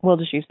 we'll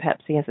just use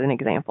Pepsi as an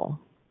example,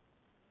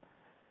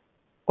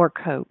 or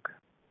Coke,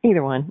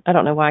 either one. I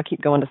don't know why I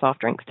keep going to soft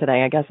drinks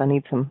today. I guess I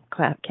need some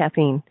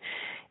caffeine.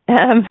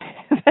 But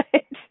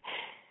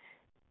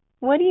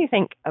what do you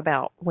think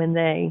about when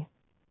they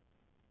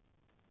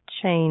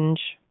change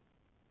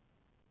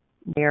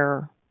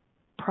their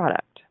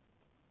product?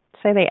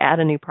 Say they add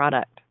a new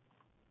product,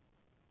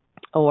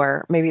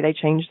 or maybe they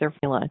change their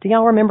formula. Do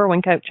y'all remember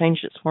when Coke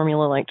changed its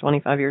formula like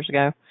 25 years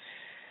ago?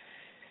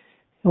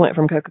 It went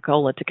from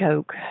Coca-Cola to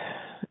Coke,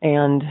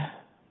 and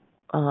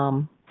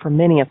for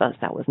many of us,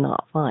 that was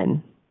not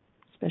fun,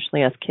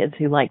 especially us kids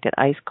who liked it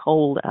ice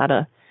cold out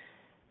of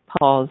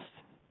Paul's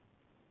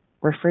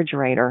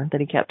refrigerator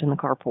that he kept in the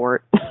carport.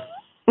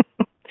 That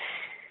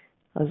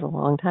was a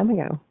long time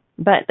ago.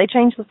 But they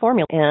changed the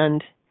formula,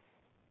 and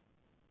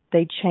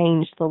they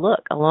changed the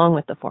look along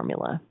with the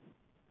formula.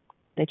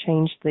 They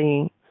changed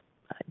did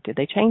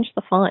they change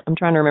the font? I'm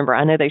trying to remember.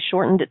 I know they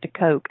shortened it to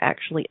Coke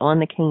actually on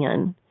the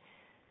can.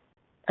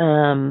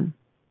 And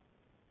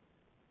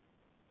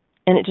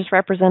it just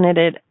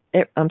represented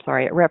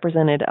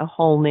a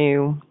whole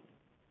new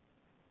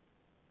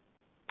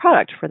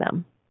product for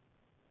them.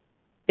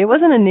 It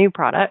wasn't a new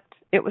product.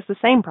 It was the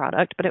same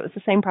product, but it was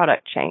the same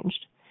product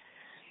changed.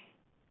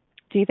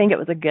 Do you think it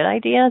was a good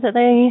idea that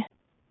they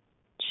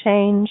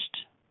changed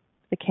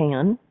the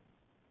can?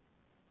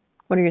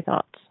 What are your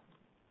thoughts?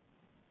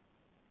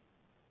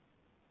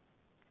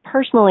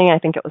 Personally, I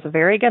think it was a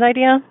very good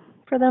idea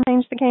for them to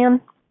change the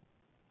can.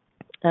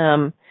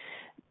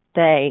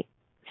 They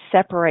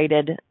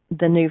separated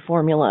the new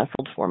formula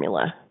from the old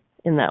formula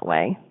in that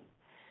way.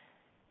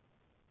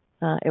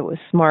 It was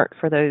smart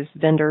for those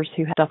vendors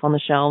who had stuff on the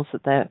shelves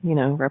that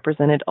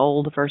represented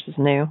old versus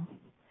new.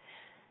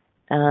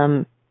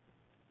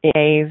 It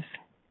gave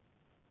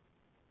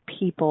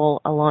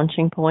people a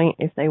launching point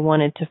if they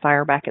wanted to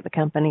fire back at the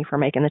company for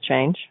making the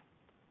change.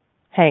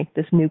 Hey,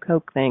 this new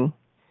Coke thing,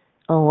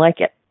 I don't like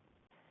it.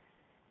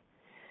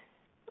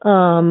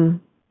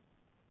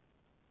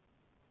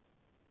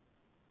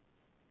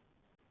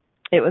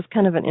 It was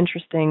kind of an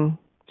interesting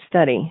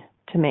study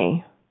to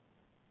me.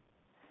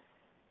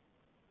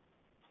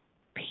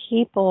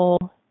 People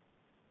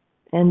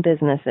and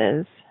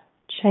businesses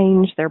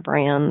change their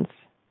brands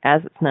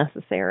as it's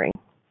necessary.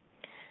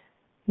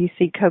 You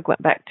see, Coke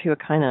went back to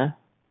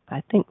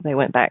they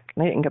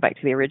didn't go back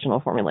to the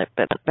original formula,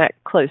 but went back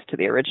close to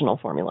the original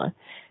formula.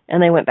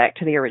 And they went back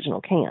to the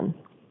original can.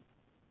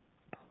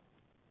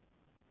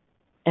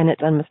 And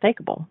it's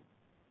unmistakable.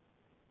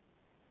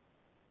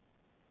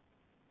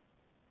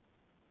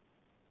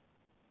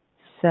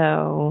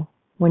 So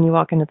when you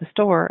walk into the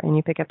store and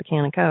you pick up a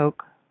can of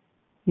Coke,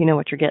 you know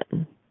what you're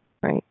getting,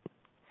 right?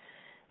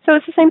 So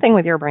it's the same thing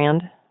with your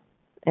brand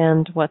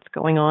and what's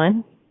going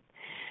on.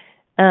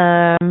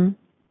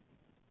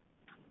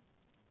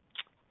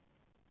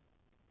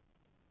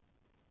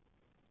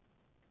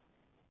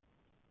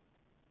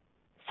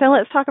 So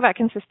let's talk about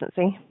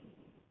consistency.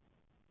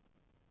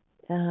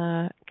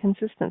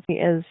 Consistency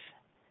is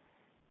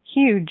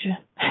huge.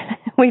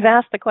 We've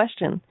asked the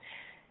question.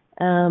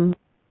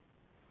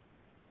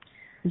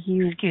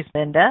 Excuse me,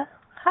 Linda.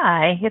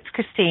 Hi, it's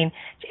Christine.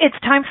 It's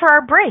time for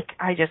our break.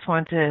 I just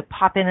wanted to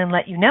pop in and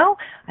let you know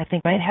I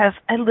think we might have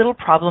a little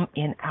problem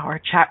in our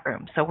chat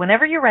room. So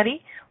whenever you're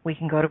ready, we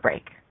can go to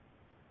break.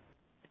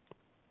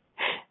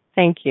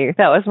 Thank you.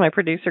 That was my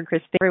producer,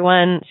 Christine.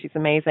 Everyone, she's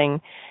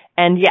amazing.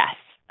 And yes,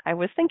 I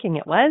was thinking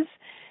it was.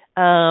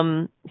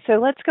 So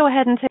let's go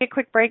ahead and take a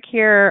quick break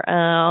here.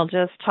 I'll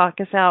just talk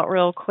us out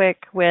real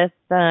quick with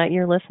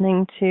you're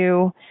listening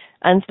to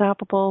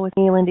Unstoppable with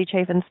me, Lindy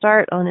Chafin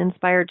Start on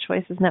Inspired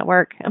Choices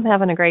Network. I'm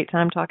having a great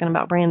time talking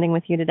about branding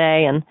with you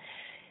today. And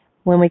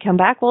when we come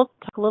back, we'll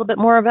talk a little bit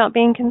more about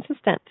being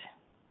consistent.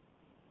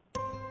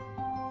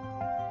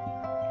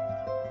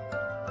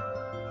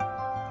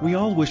 We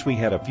all wish we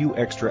had a few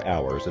extra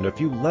hours and a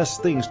few less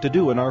things to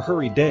do in our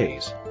hurried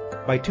days.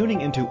 By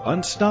tuning into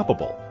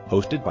Unstoppable,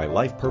 hosted by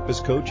life purpose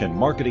coach and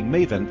marketing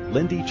maven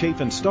Lindy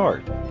Chafin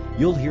Start,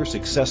 you'll hear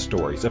success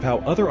stories of how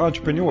other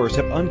entrepreneurs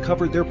have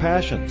uncovered their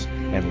passions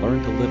and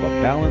learned to live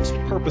a balanced,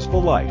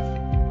 purposeful life.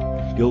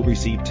 You'll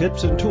receive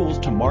tips and tools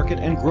to market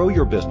and grow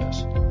your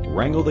business,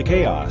 wrangle the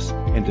chaos,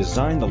 and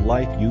design the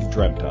life you've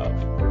dreamt of.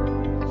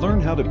 Learn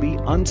how to be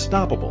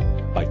unstoppable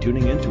by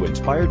tuning in to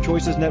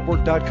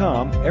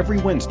InspiredChoicesNetwork.com every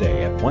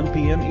Wednesday at 1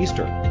 p.m.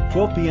 Eastern,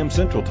 12 p.m.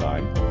 Central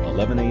Time,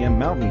 11 a.m.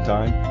 Mountain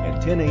Time,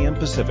 and 10 a.m.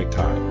 Pacific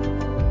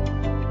Time.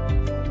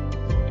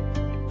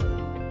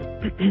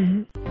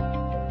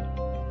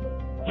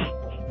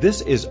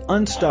 This is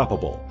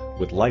Unstoppable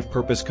with life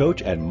purpose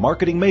coach and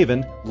marketing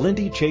maven,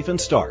 Lindy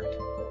Chafin-Start.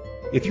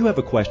 If you have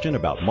a question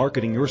about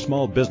marketing your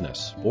small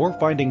business or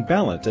finding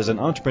balance as an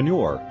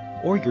entrepreneur,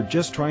 or you're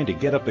just trying to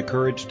get up the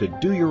courage to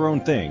do your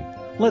own thing,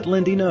 let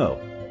Lindy know.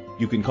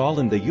 You can call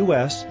in the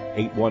U.S.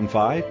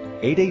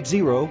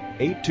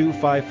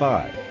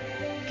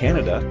 815-880-8255,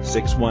 Canada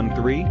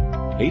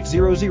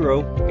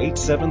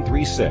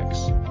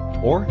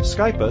 613-800-8736, or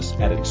Skype us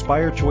at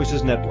Inspired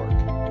Choices Network.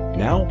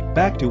 Now,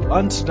 back to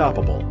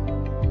Unstoppable.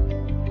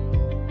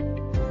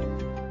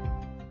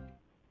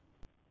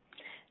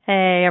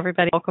 Hey,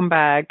 everybody. Welcome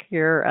back.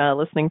 You're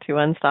listening to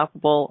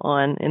Unstoppable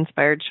on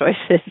Inspired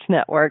Choices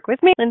Network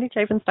with me, Lindy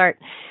Chafin-Start.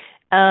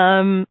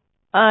 I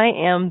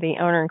am the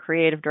owner and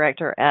creative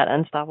director at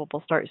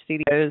Unstoppable Start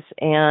Studios,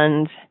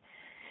 and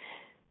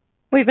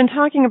we've been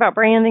talking about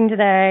branding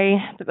today.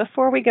 But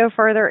before we go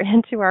further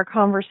into our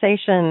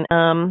conversation,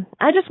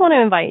 I just want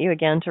to invite you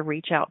again to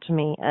reach out to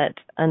me at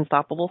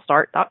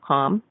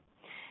unstoppablestart.com.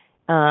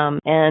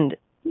 And,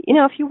 you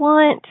know, if you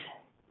want,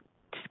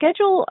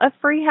 schedule a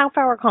free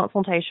half-hour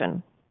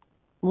consultation.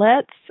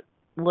 Let's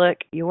look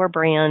your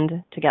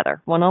brand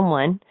together,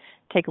 one-on-one.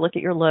 Take a look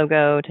at your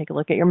logo. Take a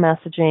look at your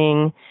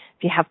messaging.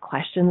 If you have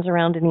questions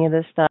around any of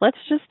this stuff, let's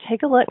just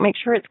take a look, make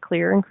sure it's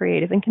clear and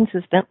creative and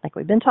consistent like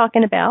we've been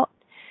talking about.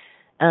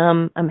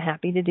 I'm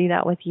happy to do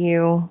that with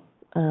you.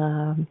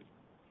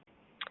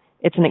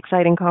 It's an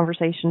exciting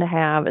conversation to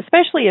have,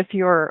 especially if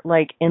you're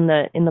like in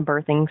the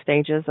birthing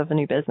stages of a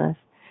new business.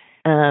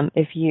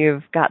 If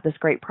you've got this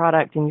great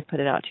product and you've put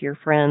it out to your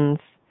friends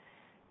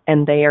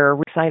and they are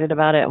excited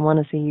about it and want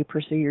to see you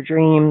pursue your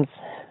dreams,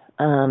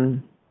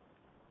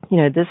 you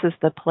know, this is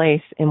the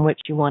place in which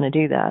you want to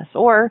do this.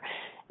 Or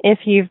if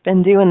you've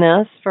been doing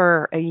this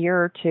for a year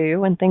or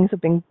two and things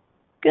have been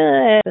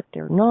good, but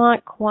they're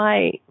not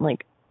quite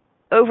like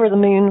over the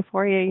moon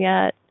for you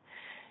yet,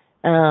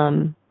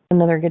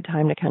 another good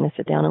time to kind of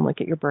sit down and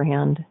look at your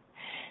brand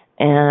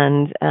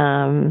and,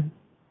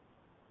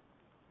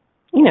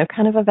 you know,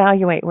 kind of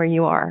evaluate where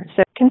you are.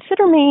 So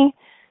consider me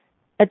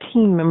a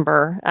team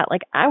member.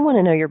 I want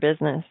to know your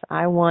business.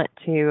 I want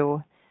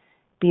to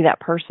be that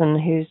person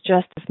who's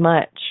just as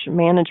much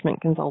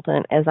management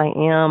consultant as I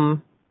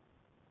am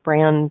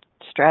brand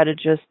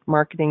strategist,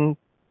 marketing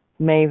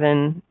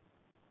maven.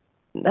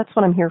 That's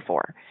what I'm here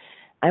for.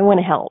 I want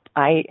to help.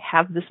 I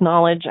have this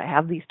knowledge. I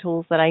have these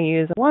tools that I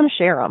use. I want to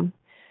share them.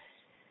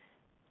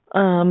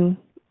 I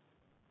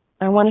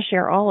want to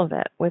share all of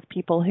it with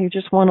people who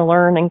just want to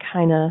learn and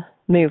kind of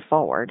move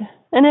forward.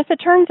 And if it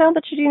turns out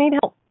that you do need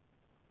help,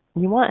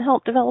 you want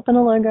help developing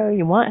a logo,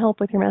 you want help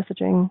with your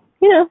messaging,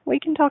 you know, we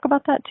can talk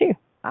about that too.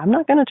 I'm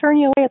not going to turn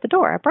you away at the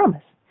door, I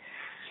promise.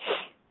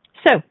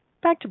 So,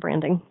 back to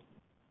branding.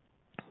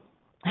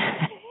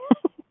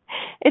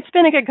 It's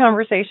been a good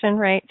conversation,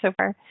 right, so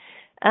far.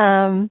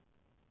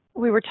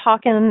 We were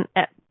talking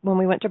when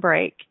we went to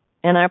break,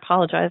 and I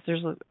apologize,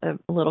 there's a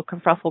little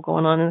kerfuffle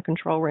going on in the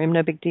control room,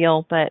 no big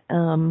deal, but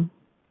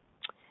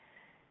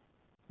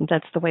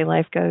that's the way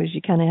life goes.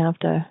 You kind of have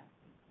to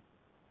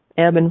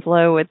ebb and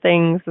flow with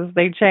things as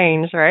they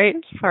change, right?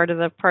 It's part of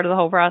the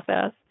whole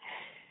process.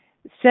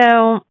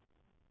 So,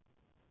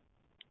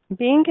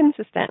 being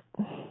consistent.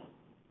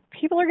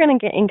 People are going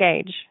to get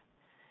engaged.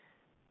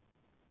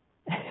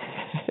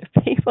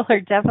 People are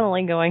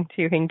definitely going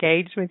to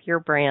engage with your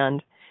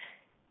brand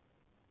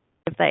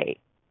if they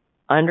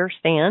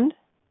understand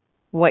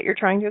what you're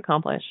trying to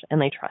accomplish and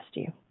they trust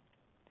you.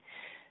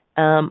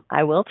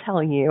 I will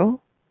tell you,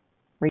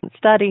 recent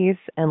studies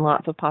and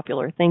lots of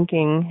popular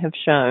thinking have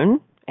shown,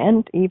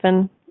 and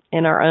even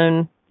in our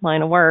own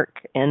line of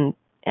work and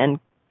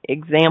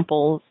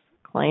examples,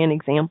 client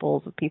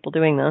examples of people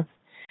doing this,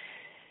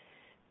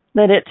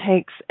 that it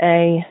takes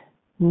a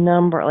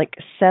number, like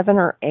 7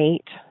 or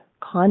 8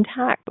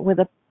 contact with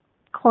a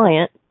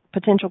client,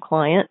 potential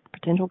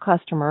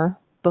customer,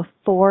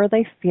 before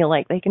they feel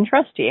like they can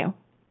trust you.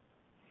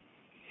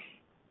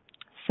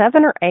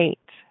 7 or 8.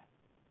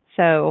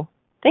 So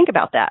think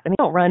about that. I mean,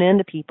 you don't run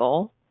into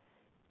people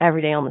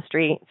every day on the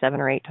street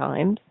 7 or 8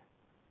 times.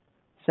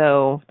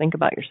 So think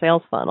about your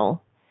sales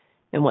funnel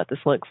and what this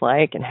looks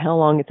like and how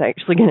long it's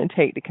actually going to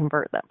take to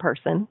convert that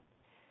person.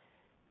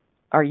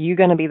 Are you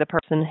going to be the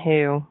person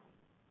who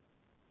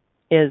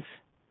is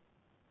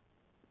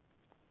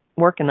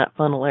working that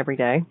funnel every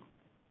day,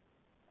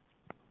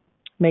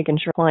 making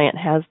sure the client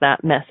has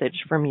that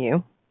message from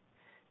you,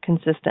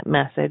 consistent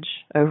message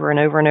over and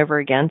over and over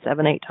again,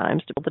 7, 8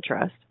 times to build the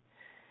trust?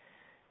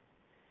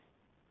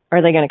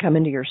 Are they going to come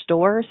into your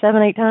store 7,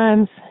 8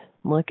 times,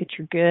 look at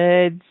your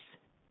goods,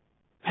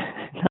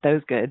 not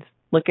those goods,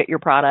 look at your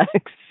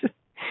products,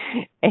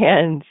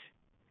 and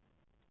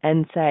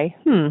and say,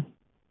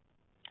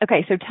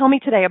 okay, so tell me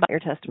today about your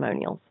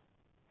testimonials.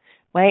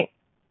 Wait.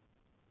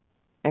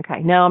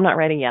 Okay, no, I'm not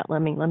ready yet.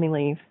 Let me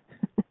leave.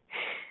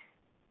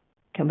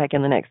 Come back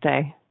in the next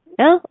day.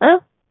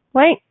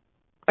 Wait.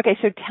 Okay,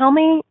 so tell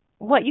me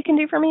what you can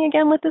do for me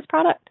again with this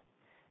product.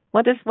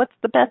 What's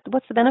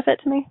the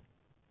benefit to me?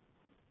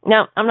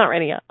 No, I'm not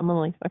ready yet. I'm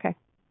gonna leave. Okay.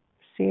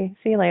 See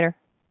you later.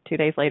 2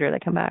 days later they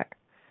come back.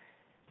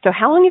 So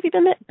how long have you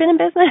been in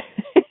business?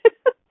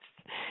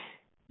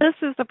 This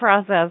is the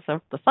process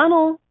of the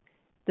funnel.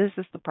 This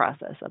is the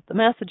process of the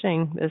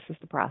messaging. This is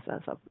the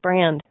process of the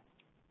brand.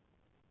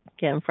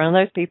 Get in front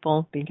of those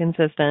people, be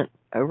consistent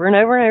over and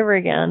over and over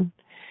again.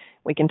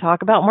 We can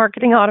talk about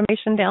marketing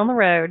automation down the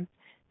road.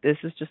 This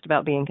is just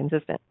about being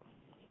consistent.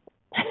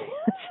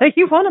 So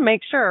you want to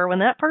make sure when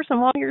that person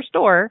walks to your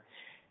store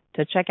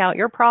to check out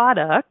your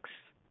products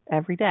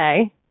every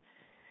day,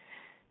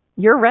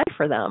 you're ready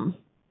for them.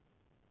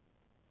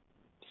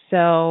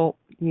 So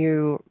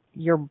your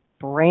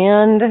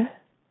brand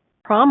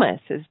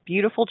promise is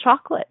beautiful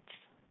chocolates.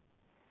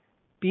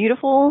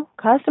 Beautiful,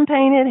 custom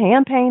painted,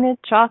 hand painted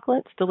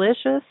chocolates,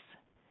 delicious.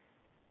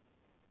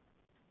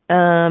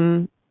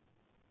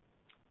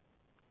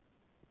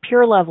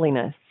 Pure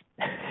loveliness.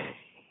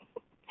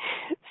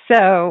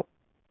 So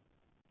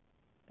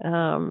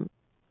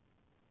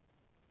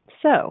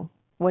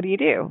what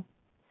do?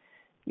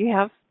 You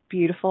have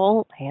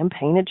beautiful hand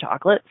painted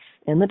chocolates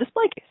in the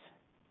display case.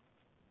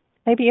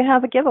 Maybe you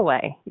have a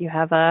giveaway. You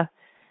have a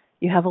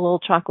little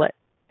chocolate,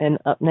 and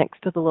up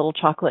next to the little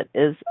chocolate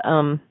is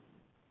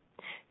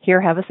here,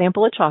 have a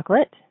sample of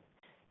chocolate.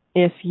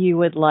 If you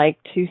would like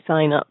to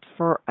sign up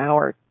for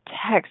our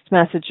text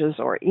messages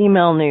or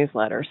email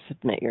newsletters,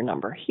 submit your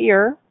number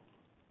here.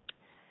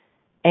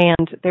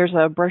 And there's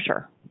a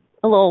brochure,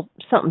 a little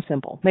something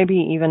simple, maybe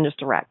even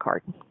just a rack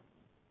card.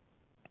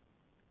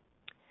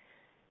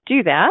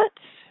 Do that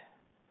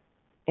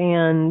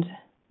and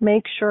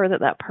make sure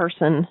that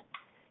person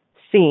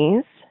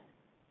sees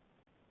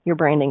your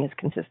branding is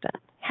consistent.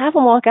 Have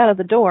them walk out of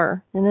the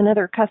door and then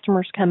other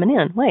customers coming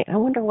in. Wait, I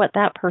wonder what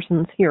that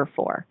person's here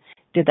for.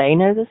 Do they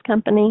know this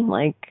company?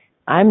 Like,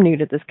 I'm new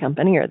to this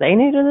company. Are they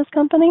new to this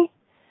company?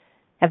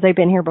 Have they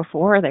been here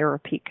before? Are they a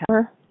repeat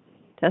customer?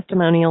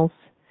 Testimonials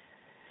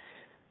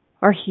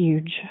are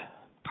huge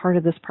part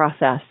of this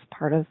process,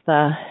 part of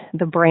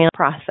the brand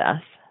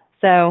process.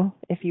 So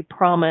if you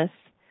promise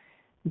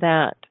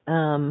that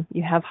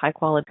you have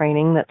high-quality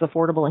training that's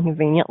affordable and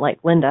convenient, like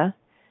Linda,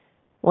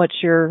 what's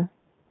your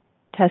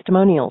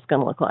testimonials going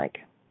to look like?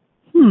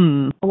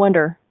 I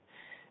wonder.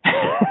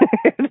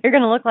 They're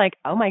going to look like,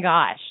 oh my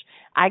gosh,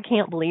 I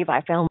can't believe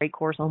I found a great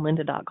course on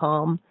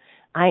lynda.com.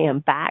 I am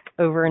back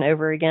over and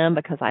over again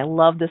because I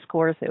love this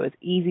course. It was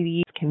easy to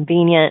use,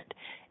 convenient,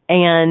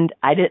 and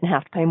I didn't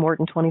have to pay more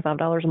than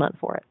 $25 a month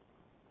for it.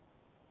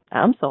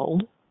 I'm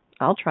sold.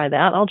 I'll try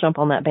that. I'll jump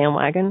on that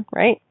bandwagon,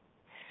 right?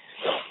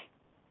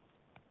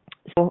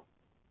 So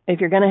if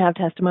you're going to have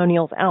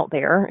testimonials out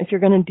there, if you're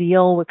going to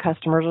deal with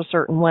customers a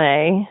certain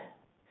way,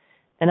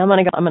 and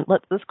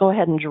let's go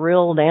ahead and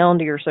drill down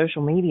to your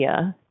social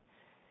media.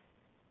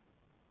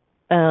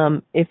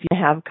 If you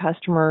have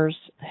customers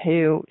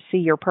who see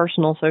your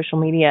personal social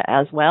media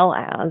as well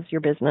as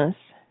your business,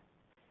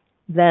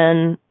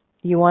 then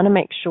you want to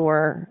make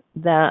sure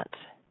that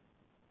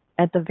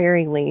at the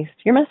very least,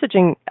 your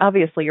messaging,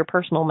 obviously your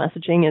personal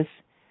messaging is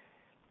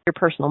your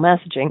personal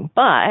messaging,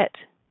 but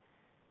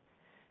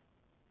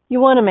you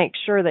want to make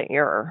sure that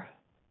you're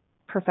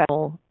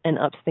professional and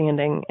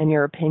upstanding and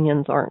your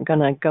opinions aren't going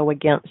to go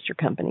against your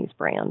company's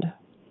brand.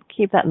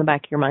 Keep that in the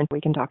back of your mind.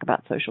 We can talk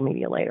about social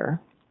media later.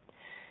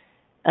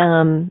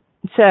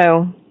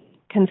 So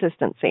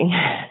consistency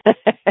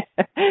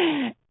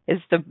is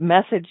the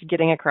message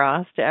getting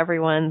across to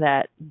everyone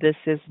that this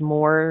is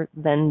more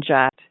than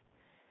just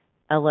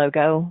a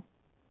logo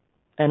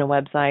and a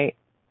website,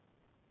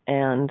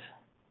 and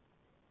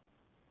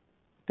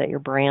that your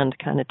brand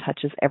kind of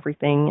touches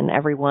everything and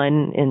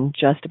everyone in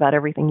just about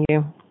everything you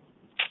do.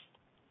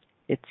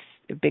 It's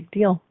a big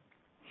deal.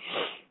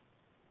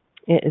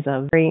 It is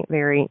a very,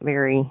 very,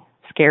 very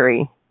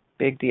scary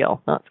big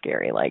deal. Not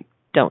scary, like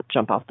don't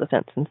jump off the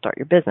fence and start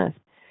your business.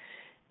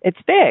 It's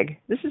big.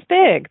 This is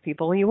big,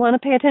 people. You want to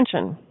pay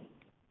attention.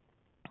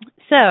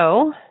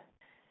 So,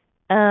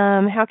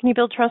 how can you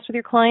build trust with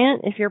your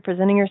client if you're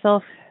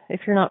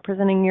not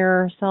presenting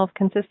yourself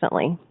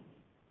consistently?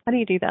 How do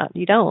you do that?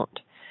 You don't.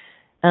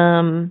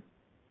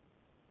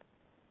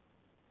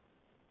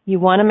 You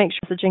want to make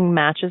sure messaging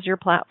matches your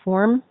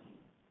platform.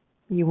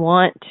 You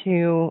want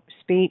to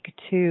speak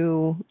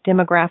to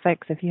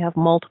demographics. If you have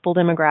multiple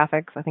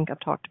demographics, I think I've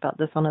talked about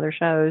this on other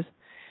shows.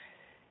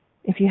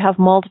 If you have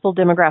multiple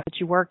demographics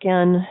you work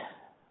in,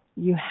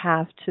 you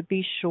have to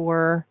be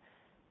sure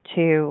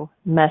to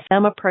mess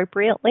them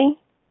appropriately,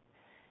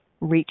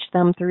 reach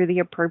them through the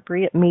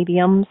appropriate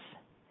mediums,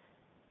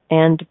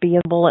 and be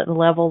available at the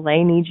level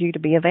they need you to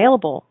be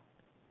available.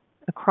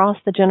 Across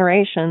the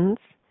generations,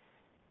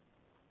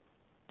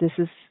 this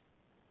is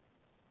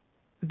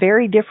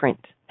very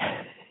different.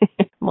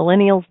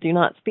 Millennials do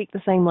not speak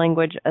the same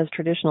language as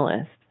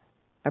traditionalists.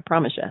 I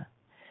promise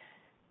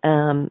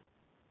you.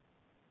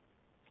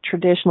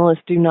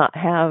 Traditionalists do not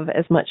have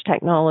as much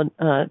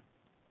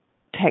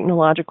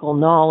technological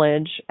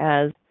knowledge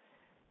as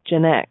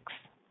Gen X.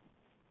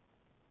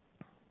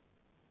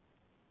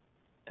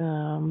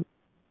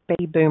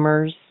 Baby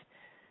boomers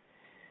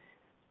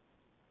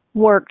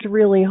worked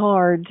really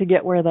hard to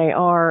get where they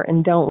are,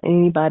 and don't want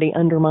anybody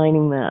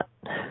undermining that.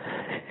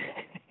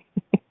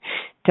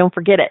 Don't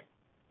forget it.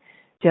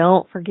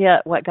 Don't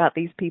forget what got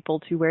these people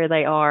to where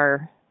they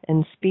are,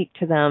 and speak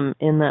to them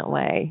in that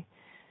way.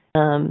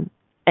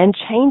 And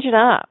change it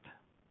up.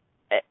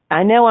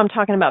 I know I'm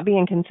talking about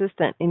being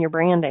consistent in your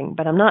branding,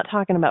 but I'm not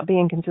talking about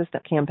being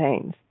consistent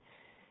campaigns.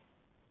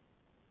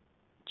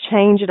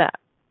 Change it up.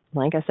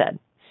 Like I said,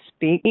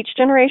 speak each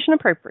generation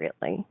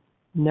appropriately.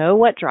 Know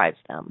what drives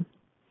them.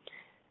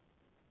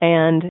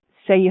 And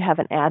say you have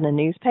an ad in a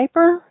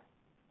newspaper,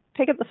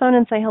 pick up the phone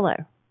and say hello.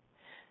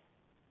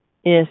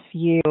 If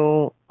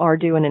you are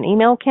doing an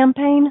email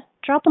campaign,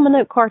 drop them a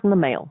note card in the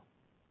mail.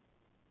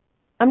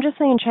 I'm just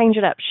saying change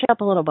it up, shake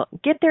up a little bit,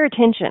 get their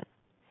attention.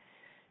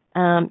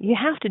 You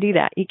have to do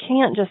that. You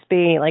can't just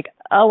be like,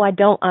 oh,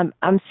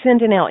 I'm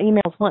sending out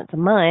emails once a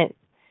month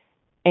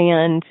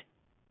and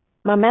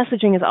my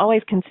messaging is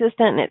always consistent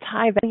and it's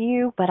high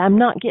value, but I'm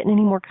not getting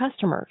any more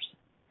customers.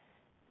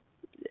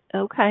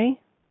 Okay.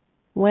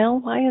 Well,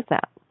 why is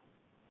that?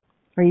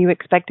 Are you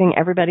expecting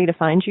everybody to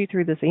find you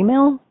through this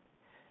email?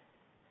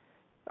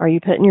 Are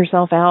you putting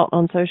yourself out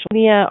on social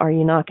media? Are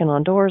you knocking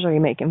on doors? Are you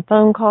making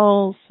phone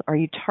calls? Are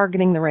you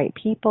targeting the right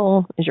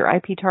people? Is your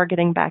IP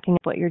targeting backing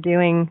up what you're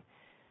doing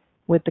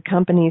with the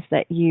companies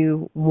that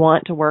you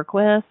want to work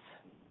with?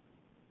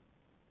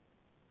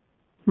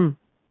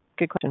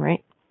 Good question,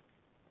 right?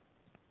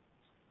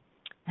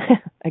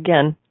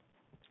 Again,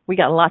 we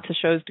got lots of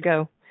shows to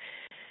go.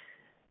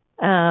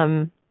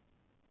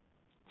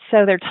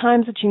 So there are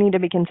times that you need to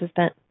be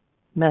consistent.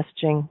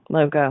 Messaging,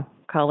 logo,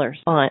 colors,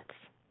 fonts,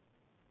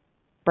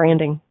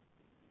 branding.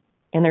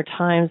 And there are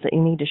times that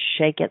you need to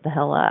shake it the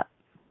hell up.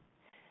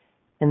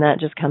 And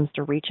that just comes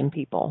to reaching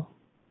people,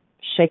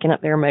 shaking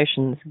up their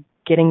emotions,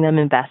 getting them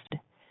invested,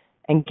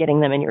 and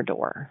getting them in your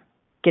door,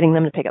 getting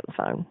them to pick up the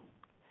phone.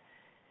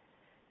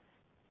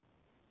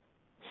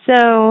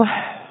 So,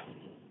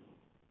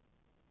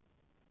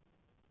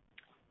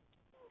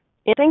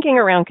 in thinking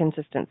around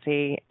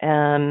consistency,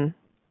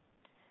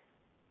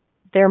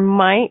 there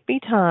might be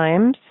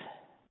times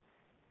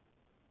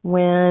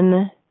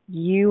when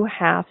you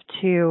have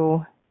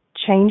to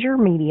change your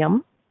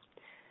medium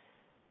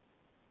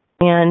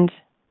and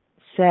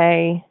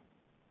say,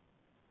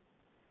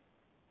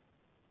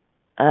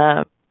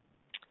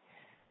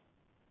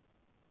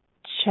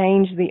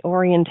 change the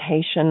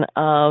orientation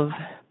of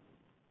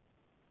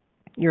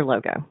your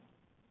logo.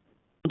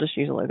 We'll just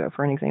use a logo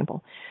for an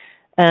example.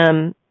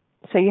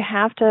 So you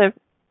have to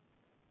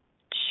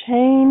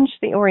change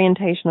the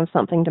orientation of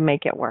something to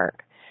make it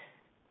work.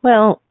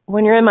 Well,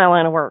 when you're in my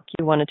line of work,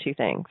 you do one of two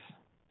things.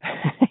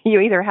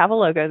 You either have a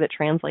logo that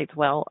translates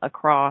well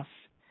across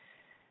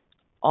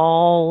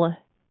all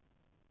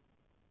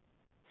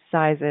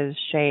sizes,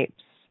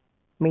 shapes,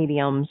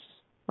 mediums,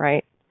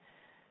 right?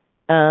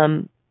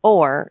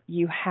 Or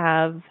you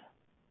have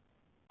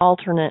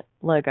alternate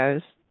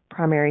logos,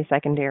 primary,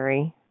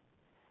 secondary,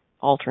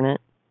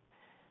 alternate,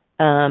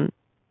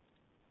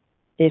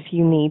 if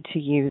you need to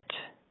use it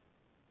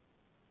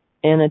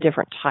in a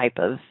different type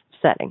of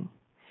setting.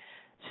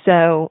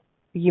 So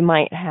you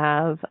might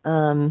have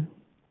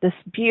this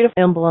beautiful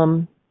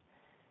emblem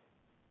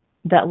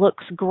that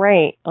looks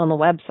great on the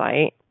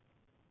website,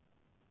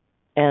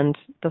 and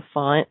the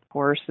font, of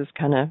course, is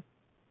kind of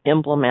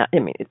emblem. I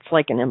mean, it's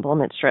like an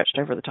emblem. It's stretched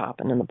over the top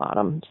and in the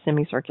bottom,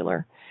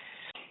 semicircular.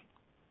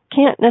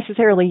 Can't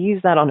necessarily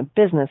use that on a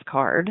business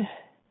card,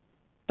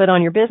 but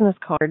on your business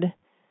card,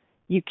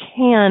 you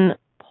can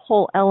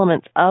pull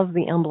elements of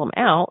the emblem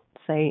out,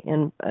 say,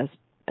 in as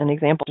an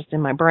example, just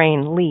in my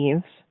brain,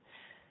 leaves,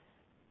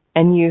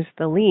 and use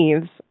the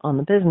leaves on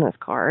the business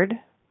card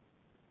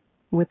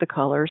with the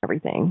colors,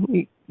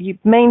 everything. You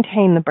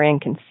maintain the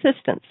brand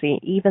consistency,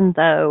 even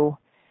though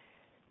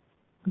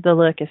the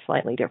look is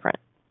slightly different.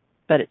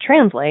 But it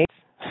translates.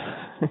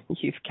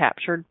 You've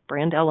captured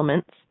brand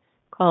elements,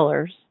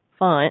 colors,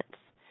 fonts,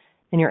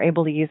 and you're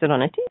able to use it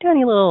on a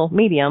teeny little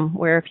medium,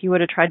 where if you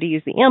would have tried to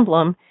use the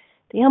emblem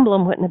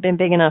wouldn't have been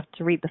big enough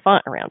to read the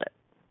font around it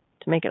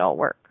to make it all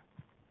work.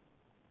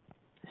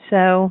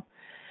 So,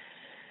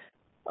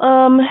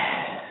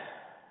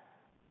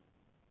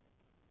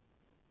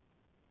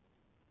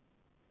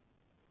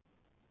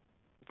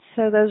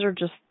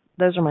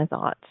 those are my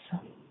thoughts.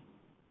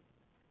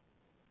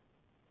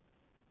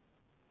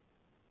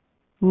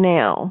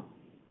 Now,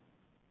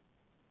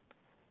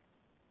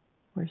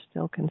 we're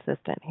still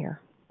consistent here.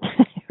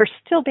 We're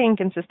still being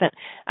consistent.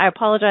 I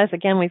apologize.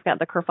 Again, we've got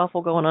the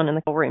kerfuffle going on in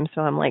the room,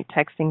 so I'm like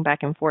texting back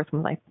and forth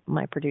with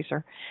my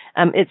producer.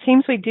 It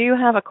seems we do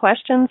have a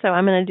question, so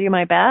I'm going to do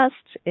my best.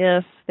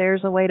 If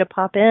there's a way to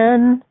pop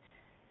in.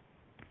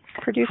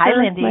 Producer, hi,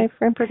 Lindy. My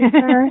friend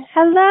producer.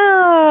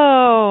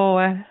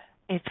 Hello.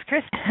 It's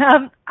Chris.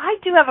 I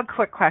do have a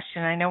quick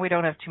question. I know we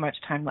don't have too much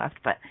time left,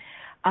 but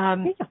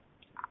I've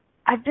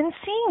been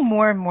seeing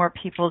more and more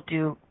people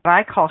do what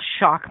I call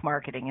shock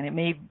marketing, and it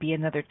may be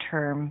another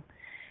term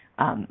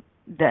than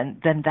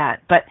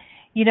that. But,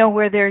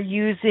 where they're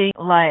using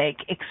like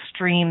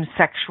extreme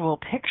sexual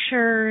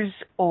pictures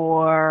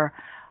or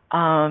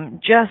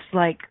just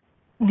like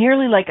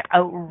nearly like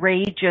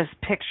outrageous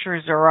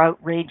pictures or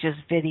outrageous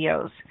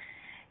videos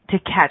to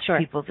catch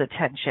people's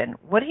attention.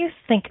 What do you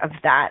think of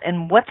that,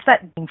 and what's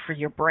that mean for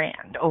your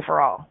brand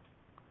overall?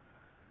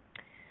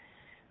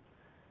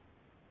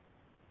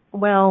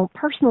 Well,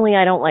 personally,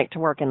 I don't like to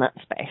work in that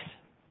space.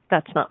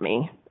 That's not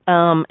me.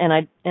 And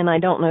I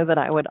don't know that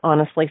I would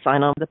honestly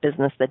sign on with a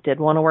business that did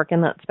want to work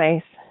in that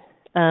space.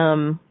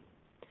 I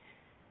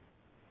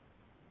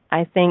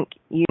think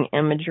using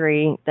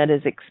imagery that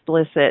is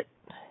explicit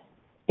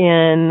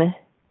in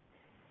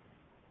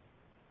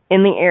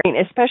the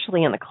area,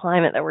 especially in the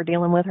climate that we're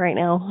dealing with right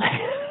now,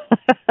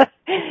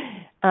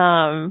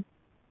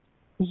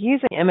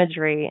 using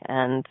imagery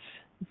and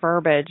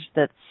verbiage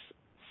that's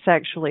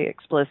sexually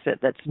explicit,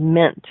 that's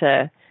meant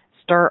to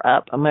stir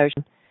up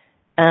emotion,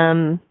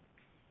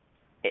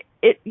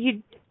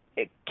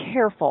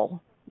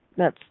 careful.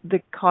 That's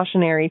the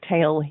cautionary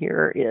tale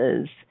here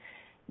is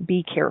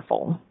be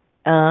careful.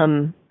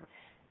 I'll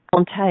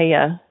tell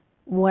you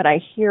what I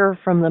hear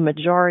from the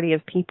majority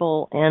of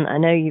people, and I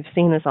know you've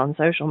seen this on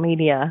social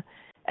media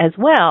as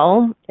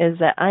well, is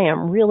that I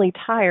am really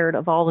tired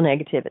of all the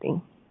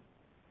negativity.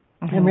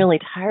 Mm-hmm. I'm really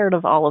tired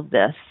of all of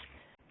this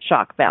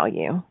shock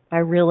value. I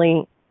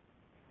really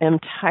am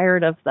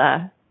tired of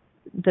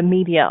the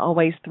media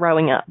always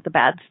throwing up the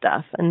bad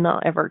stuff and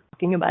not ever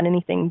talking about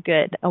anything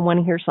good. I want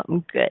to hear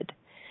something good.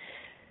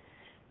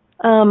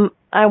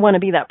 I want to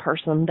be that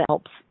person that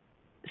helps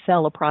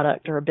sell a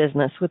product or a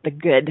business with the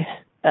good.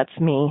 That's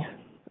me.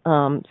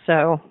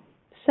 So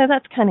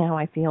that's kind of how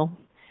I feel.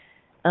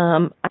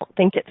 I don't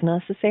think it's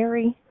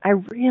necessary. I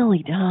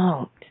really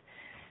don't.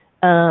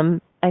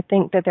 I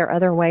think that there are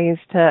other ways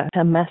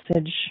to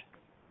message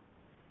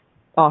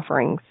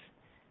offerings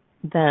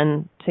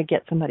than to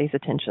get somebody's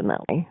attention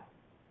that way.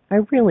 I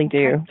really do.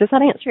 Okay. Does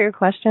that answer your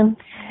question?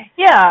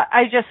 Yeah,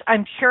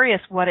 I'm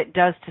curious what it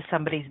does to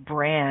somebody's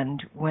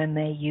brand when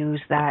they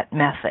use that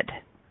method.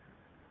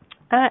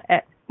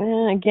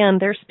 Again,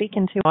 they're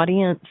speaking to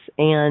audience,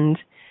 and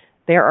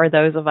there are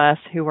those of us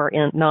who are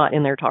not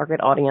in their target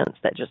audience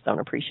that just don't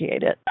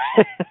appreciate it.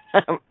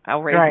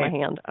 I'll raise my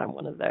hand. I'm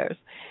one of those.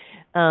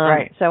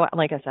 So,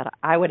 like I said,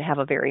 I would have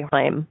a very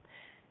hard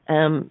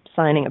time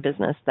signing a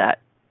business that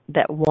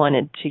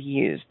wanted to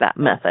use that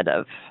method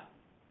of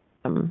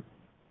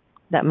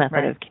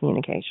of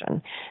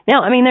communication.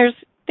 Now, I mean,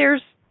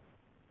 there's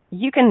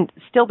you can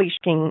still be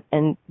shocking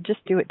and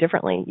just do it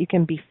differently. You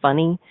can be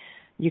funny.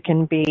 You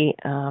can be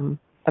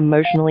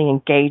emotionally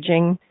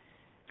engaging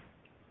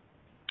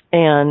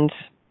and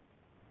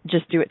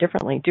just do it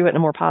differently. Do it in a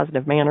more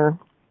positive manner.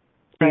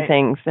 Do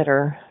things that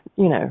are,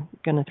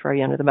 going to throw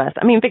you under the bus.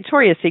 I mean,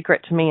 Victoria's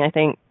Secret, to me, I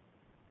think,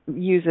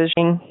 uses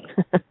in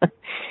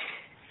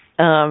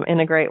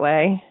a great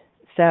way.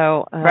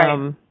 So,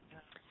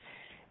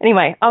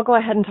 anyway, I'll go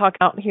ahead and talk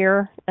out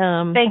here.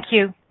 Thank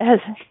you.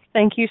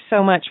 Thank you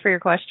so much for your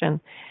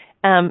question.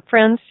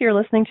 Friends, you're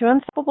listening to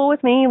Unstoppable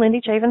with me, Lindy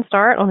Chavin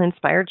Start, on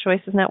Inspired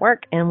Choices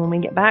Network. And when we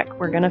get back,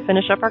 we're going to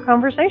finish up our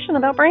conversation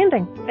about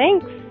branding.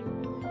 Thanks.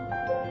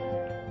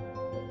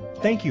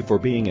 Thank you for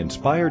being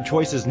Inspired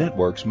Choices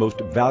Network's most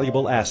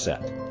valuable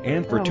asset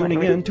and for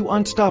tuning in to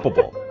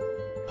Unstoppable.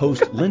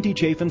 Host Lindy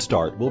Chafin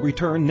Start will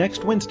return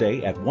next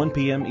Wednesday at 1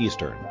 p.m.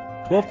 Eastern,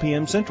 12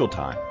 p.m. Central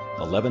Time,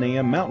 11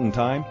 a.m. Mountain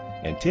Time,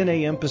 and 10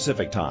 a.m.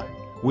 Pacific Time,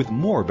 with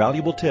more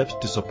valuable tips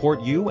to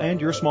support you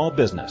and your small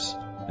business.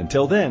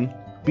 Until then,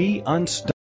 be unstoppable.